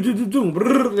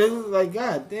 Like,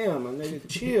 god damn, my nigga,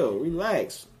 chill,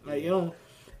 relax. Like, ain't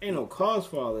no cause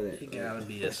for all of that. It gotta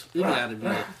be a yeah.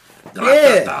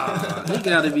 Yeah. It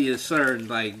gotta be a certain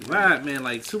like vibe, man.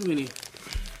 Like too many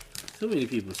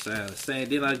people sound the same.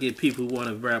 Then I get people who want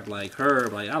to rap like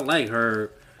Herb. Like I like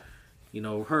Herb. You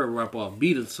know, Herb rap off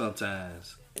beat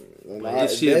sometimes. But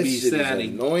it should be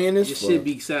sounding annoying as it fuck. should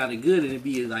be sounding good, and it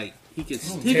be like he can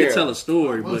tell a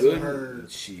story. But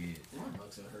shit.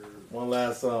 One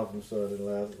last song from Shorty. The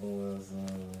last one was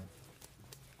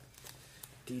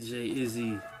DJ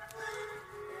Izzy.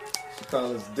 she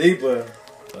called us deeper.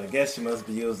 So I guess she must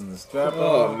be using the strap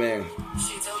Oh on. man.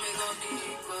 She told me go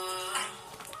deeper.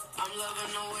 I'm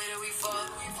loving the way that we fuck.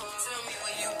 Tell me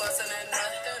when you bustin' that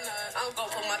nut. I'm gon'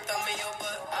 put my thumb in your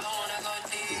butt. I don't wanna go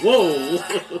deep. Whoa.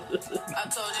 I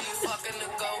told you fucking the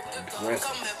goat.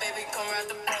 Come here, baby, come ride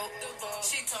the boat.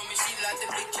 She told me she like to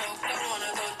be choked. Don't wanna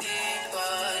go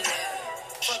deeper, yeah.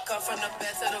 Fuck her from the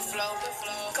bed to the floor.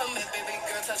 Come here, baby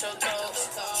girl, touch your toes.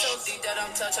 So deep that I'm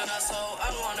touching her soul.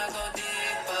 I wanna go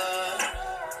deeper.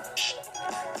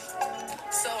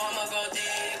 So I'ma go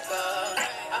deeper.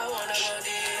 I wanna go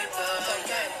deeper.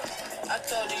 Okay. I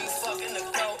told you fucking the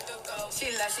goat. She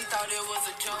like she thought it was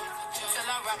a joke. Till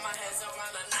I wrap my hands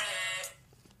around her neck.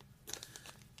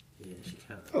 Yeah, she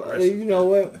kind You know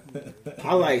what?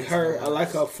 I like her. I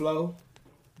like her flow,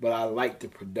 but I like the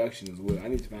production as well. I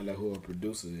need to find out who her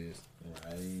producer is.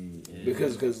 Right.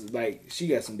 Because like she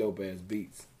got some dope ass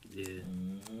beats. yeah.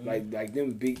 Like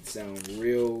them beats sound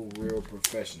real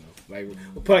professional. Like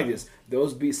we'll put it like this,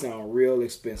 those beats sound real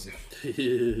expensive.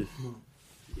 Yeah.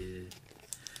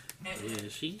 Yeah,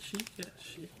 she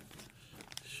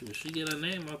get her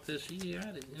name out there, she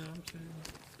got it, you know what I'm saying?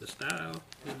 The style,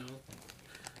 you know.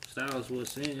 Style's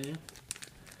what's in.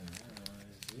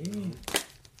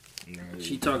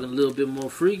 She talking a little bit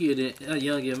more freaky than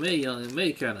Young M.A. Young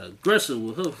M.A. kind of aggressive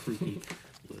with her freaky.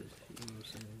 But, you know what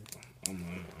I'm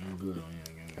saying? I'm good on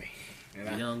Young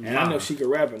M.A. Young And I know Ma. she can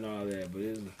rap and all that, but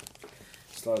it's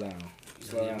slow down.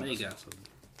 Slow Young down. M.A. got some.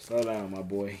 Slow down, my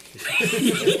boy.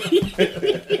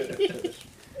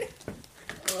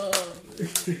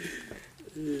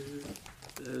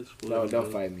 That's funny. No,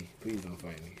 don't fight me. Please don't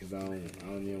fight me, cause I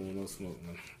don't even want no smoke,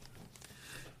 man.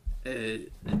 Hey,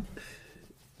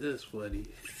 that's funny.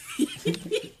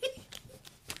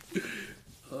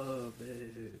 Oh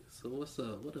man. So what's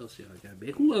up? What else y'all got,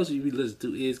 man? Who else you be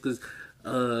listening to is cause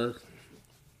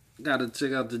gotta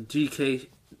check out the DJ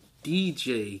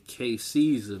K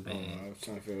Caesar, man. I was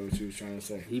trying to figure out what you was trying to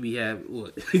say. He be having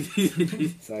what? So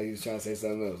he was trying to say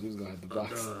something else. We was gonna have to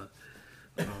box.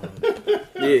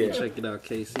 Yeah, check it out,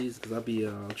 KC's, because I be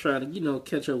trying to,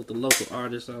 catch up with the local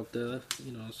artists out there.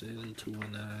 You know what I'm saying?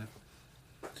 219.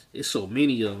 It's so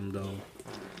many of them, though. You know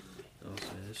what I'm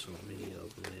saying? There's so many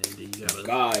of them, man. Then you gotta,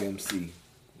 God MC,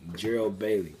 Gerald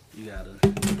Bailey. you gotta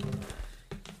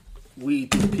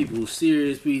weed through people who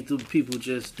serious, weed through people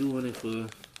just doing it for,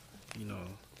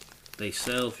 they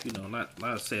self,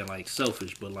 not saying like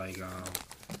selfish, but like,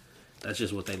 that's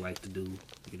just what they like to do.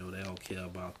 They don't care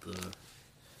about the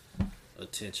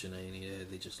attention or any of that.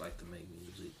 They just like to make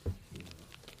music.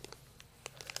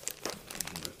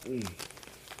 Man,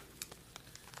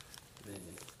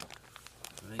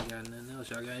 I ain't got nothing else.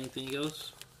 Y'all got anything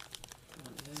else?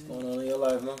 What's going on in your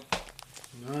life, man?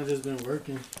 No, I just been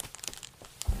working,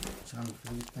 trying to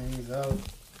figure things out.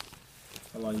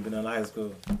 How long you been out of high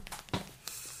school?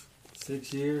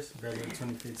 6 years, graduated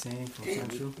 2015 from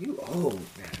Central. You old,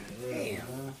 man.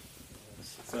 Damn.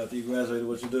 So after you graduated,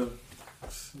 what you do?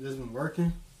 Just been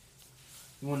working.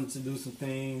 Wanted to do some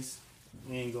things.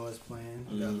 Ain't go as planned.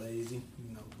 Got lazy,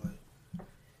 but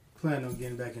plan on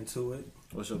getting back into it.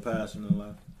 What's your passion in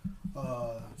life?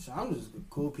 So I'm just a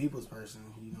cool people's person.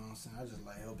 You know what I'm saying? I just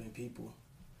like helping people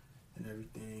and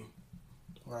everything.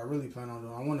 What I really plan on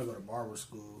doing, I want to go to barber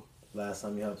school. Last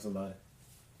time you helped somebody?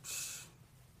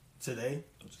 Today.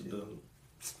 What you do?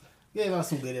 Gave out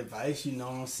some good advice, you know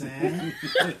what I'm saying?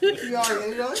 You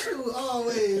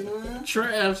always, man.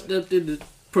 Trav stepped in the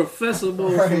professor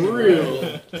mode Right, for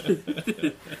real.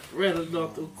 Rather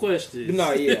off the questions. But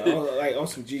no, yeah, like on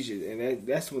some G shit, and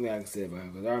that's one thing I can say about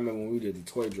him. Because I remember when we did the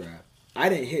toy drive, I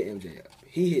didn't hit MJ up.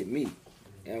 He hit me,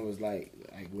 and was like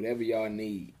whatever y'all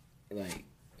need, like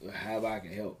how I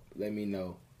can help, let me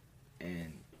know,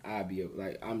 and I'll be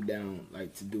like I'm down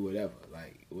like to do whatever,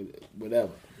 like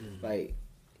whatever, like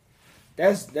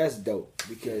that's dope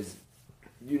because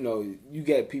you know you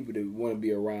get people that want to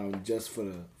be around just for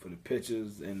the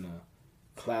pictures and the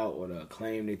clout or the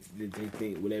acclaim that they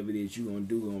think whatever it is you gonna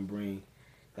do gonna bring.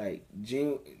 Like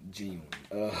genuine.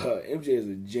 MJ is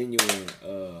a genuine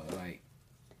like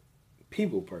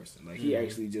people person. Like he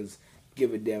actually just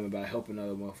give a damn about helping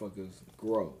other motherfuckers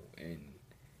grow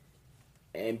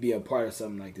and be a part of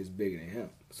something like this bigger than him.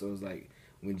 So it's like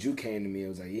when Ju came to me, it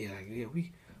was like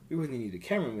we really need a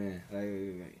cameraman.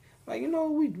 Like you know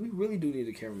we really do need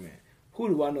a cameraman. Who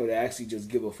do I know that actually just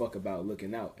give a fuck about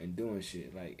looking out and doing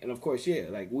shit? Like, and of course, yeah,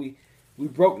 like we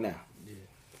broke now. Yeah.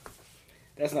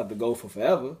 That's not the goal for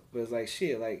forever, but it's like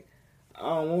shit. Like I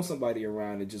don't want somebody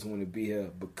around that just want to be here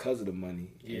because of the money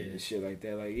and shit like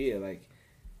that. Like yeah, like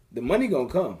the money gonna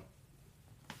come.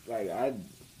 Like I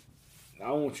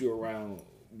want you around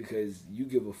because you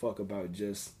give a fuck about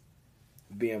just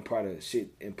being part of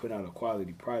shit and putting out a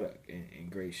quality product and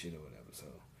great shit or whatever. So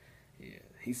yeah,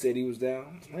 he said he was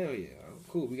down. Hell yeah,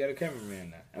 cool. We got a cameraman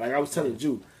now. And like I was telling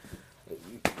Ju,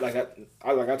 like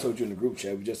I told you in the group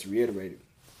chat, but just to reiterate it,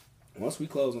 once we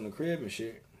close on the crib and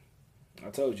shit, I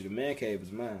told you the man cave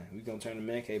is mine. We gonna turn the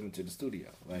man cave into the studio.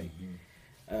 Like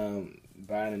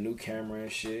buying a new camera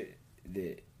and shit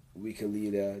that we could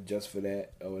leave there just for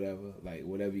that or whatever. Like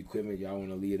whatever equipment y'all want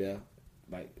to leave there,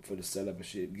 like for the setup and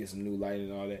shit. Get some new lighting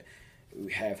and all that.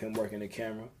 We have him working the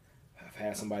camera.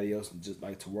 Have somebody else just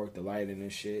like to work the lighting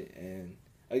and shit. And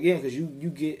again, because you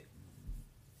get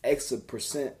X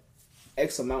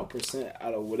amount percent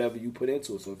out of whatever you put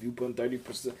into it. So if you put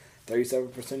 30%,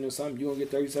 37% into something, you gonna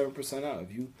get 37% out.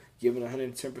 If you giving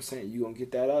 110%, you gonna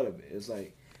get that out of it. It's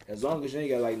like as long as you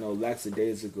ain't got like no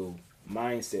lackadaisical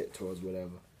mindset towards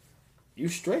whatever, you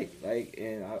straight. Like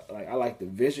and I like the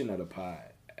vision of the pod,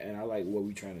 and I like where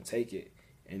we trying to take it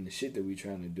and the shit that we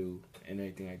trying to do and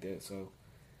everything like that. So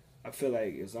I feel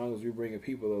like as long as we bringing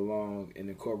people along and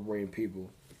incorporating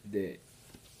people that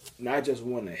not just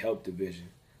want to help the vision,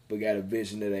 but got a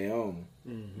vision of their own,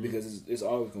 because it's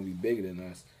always gonna be bigger than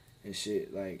us and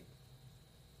shit. Like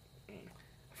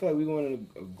I feel like we going in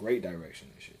a great direction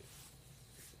and shit.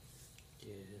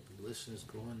 Yeah, the listeners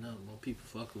going up. More people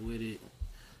fucking with it.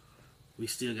 We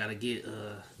still gotta get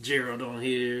Gerald on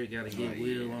here. Gotta get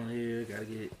Will on here. Gotta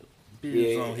get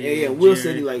Biz on here. Yeah. Will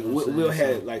said he like Will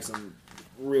had like some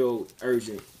real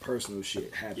urgent personal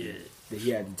shit happen that he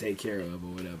had to take care of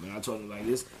or whatever. And I told him like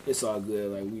it's all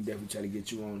good. Like we definitely try to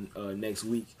get you on next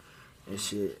week and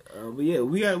shit. But yeah,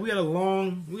 we got a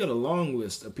long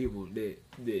list of people that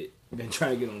been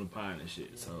trying to get on the pod and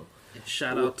shit. So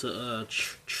shout out to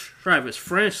Travis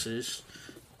Francis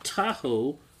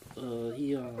Tahoe.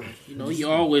 He he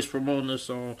always promoting us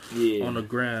on the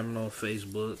gram and on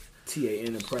Facebook. TA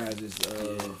Enterprises,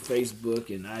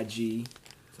 Facebook and IG.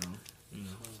 So you know.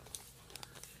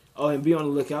 Oh, and be on the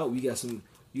lookout. We got some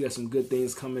good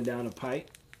things coming down the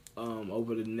pipe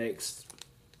over the next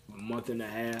month and a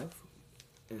half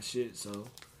and shit. So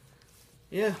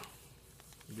yeah,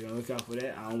 be on the lookout for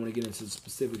that. I don't want to get into the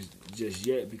specifics just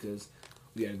yet because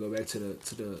we got to go back to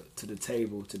the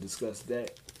table to discuss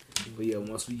that. But yeah,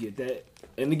 once we get that,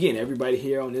 and again, everybody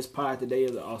here on this pod today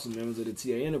is also members of the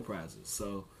TA Enterprises.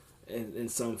 So in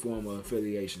some form of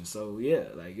affiliation. So yeah,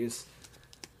 like it's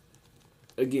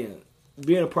again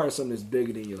being a part of something that's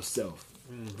bigger than yourself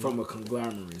from a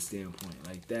conglomerate standpoint.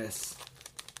 Like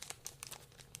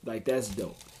that's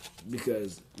dope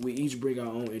because we each bring our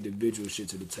own individual shit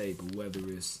to the table. Whether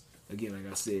it's again, like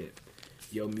I said,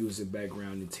 your music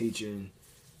background and teaching,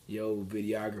 your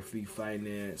videography,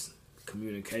 finance,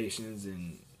 communications,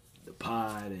 and the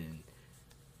pod, and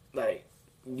like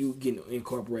you getting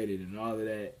incorporated and all of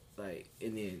that. Like,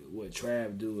 and then what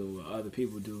Trav do and what other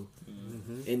people do,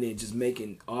 and then just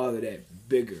making all of that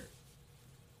bigger,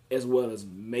 as well as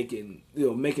making the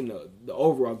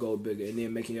overall goal bigger, and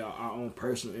then making our own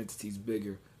personal entities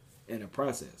bigger in the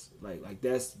process. Like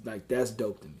that's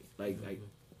dope to me. Like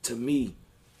to me,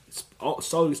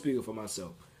 solely speaking for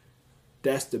myself,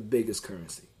 that's the biggest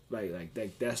currency. Like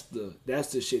that's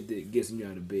the shit that gets me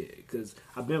out of bed. Because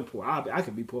I've been poor. I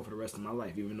could be poor for the rest of my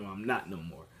life, even though I'm not no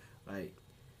more. Like,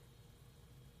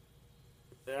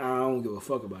 I don't give a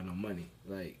fuck about no money.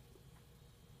 Like,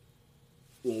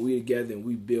 when we together and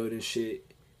we building shit,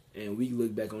 and we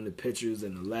look back on the pictures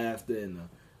and the laughter and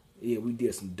we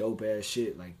did some dope ass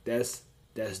shit. Like, that's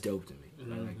dope to me.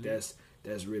 Mm-hmm. Like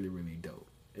that's really, really dope.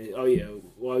 And, oh yeah,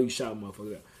 while you shout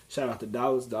motherfuckers out, shout out to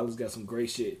Dollars. Dollars got some great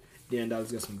shit. Dan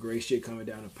Dollars got some great shit coming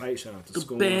down the pipe. Shout out to The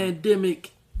Scorn.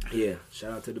 Pandemic. Yeah,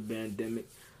 shout out to the Pandemic.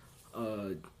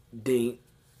 Dink,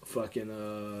 fucking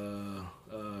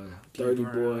 30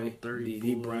 Boy, 30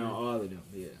 D Boy. Brown, all of them.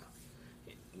 Yeah.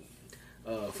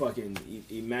 Fucking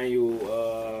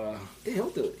Emmanuel, damn,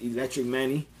 what the Electric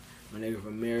Manny, my nigga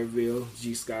from Maryville,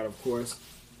 G Scott, of course,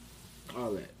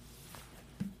 all that.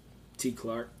 T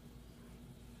Clark,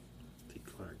 T.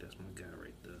 Clark, that's my guy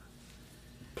right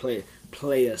there.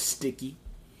 Player Sticky.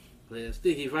 Player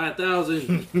Sticky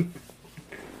 5,000. Got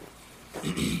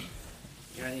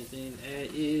anything to add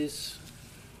is?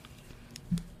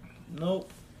 Nope.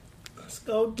 Let's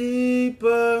go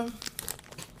deeper.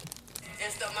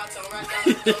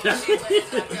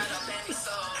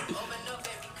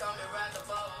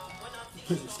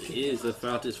 He is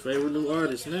about his favorite new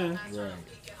artist now. Right.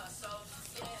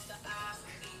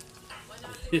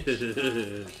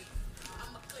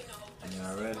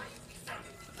 Y'all ready?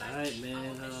 Alright,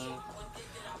 man.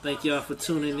 Thank y'all for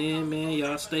tuning in, man.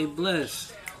 Y'all stay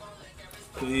blessed.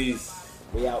 Peace.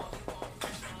 We out.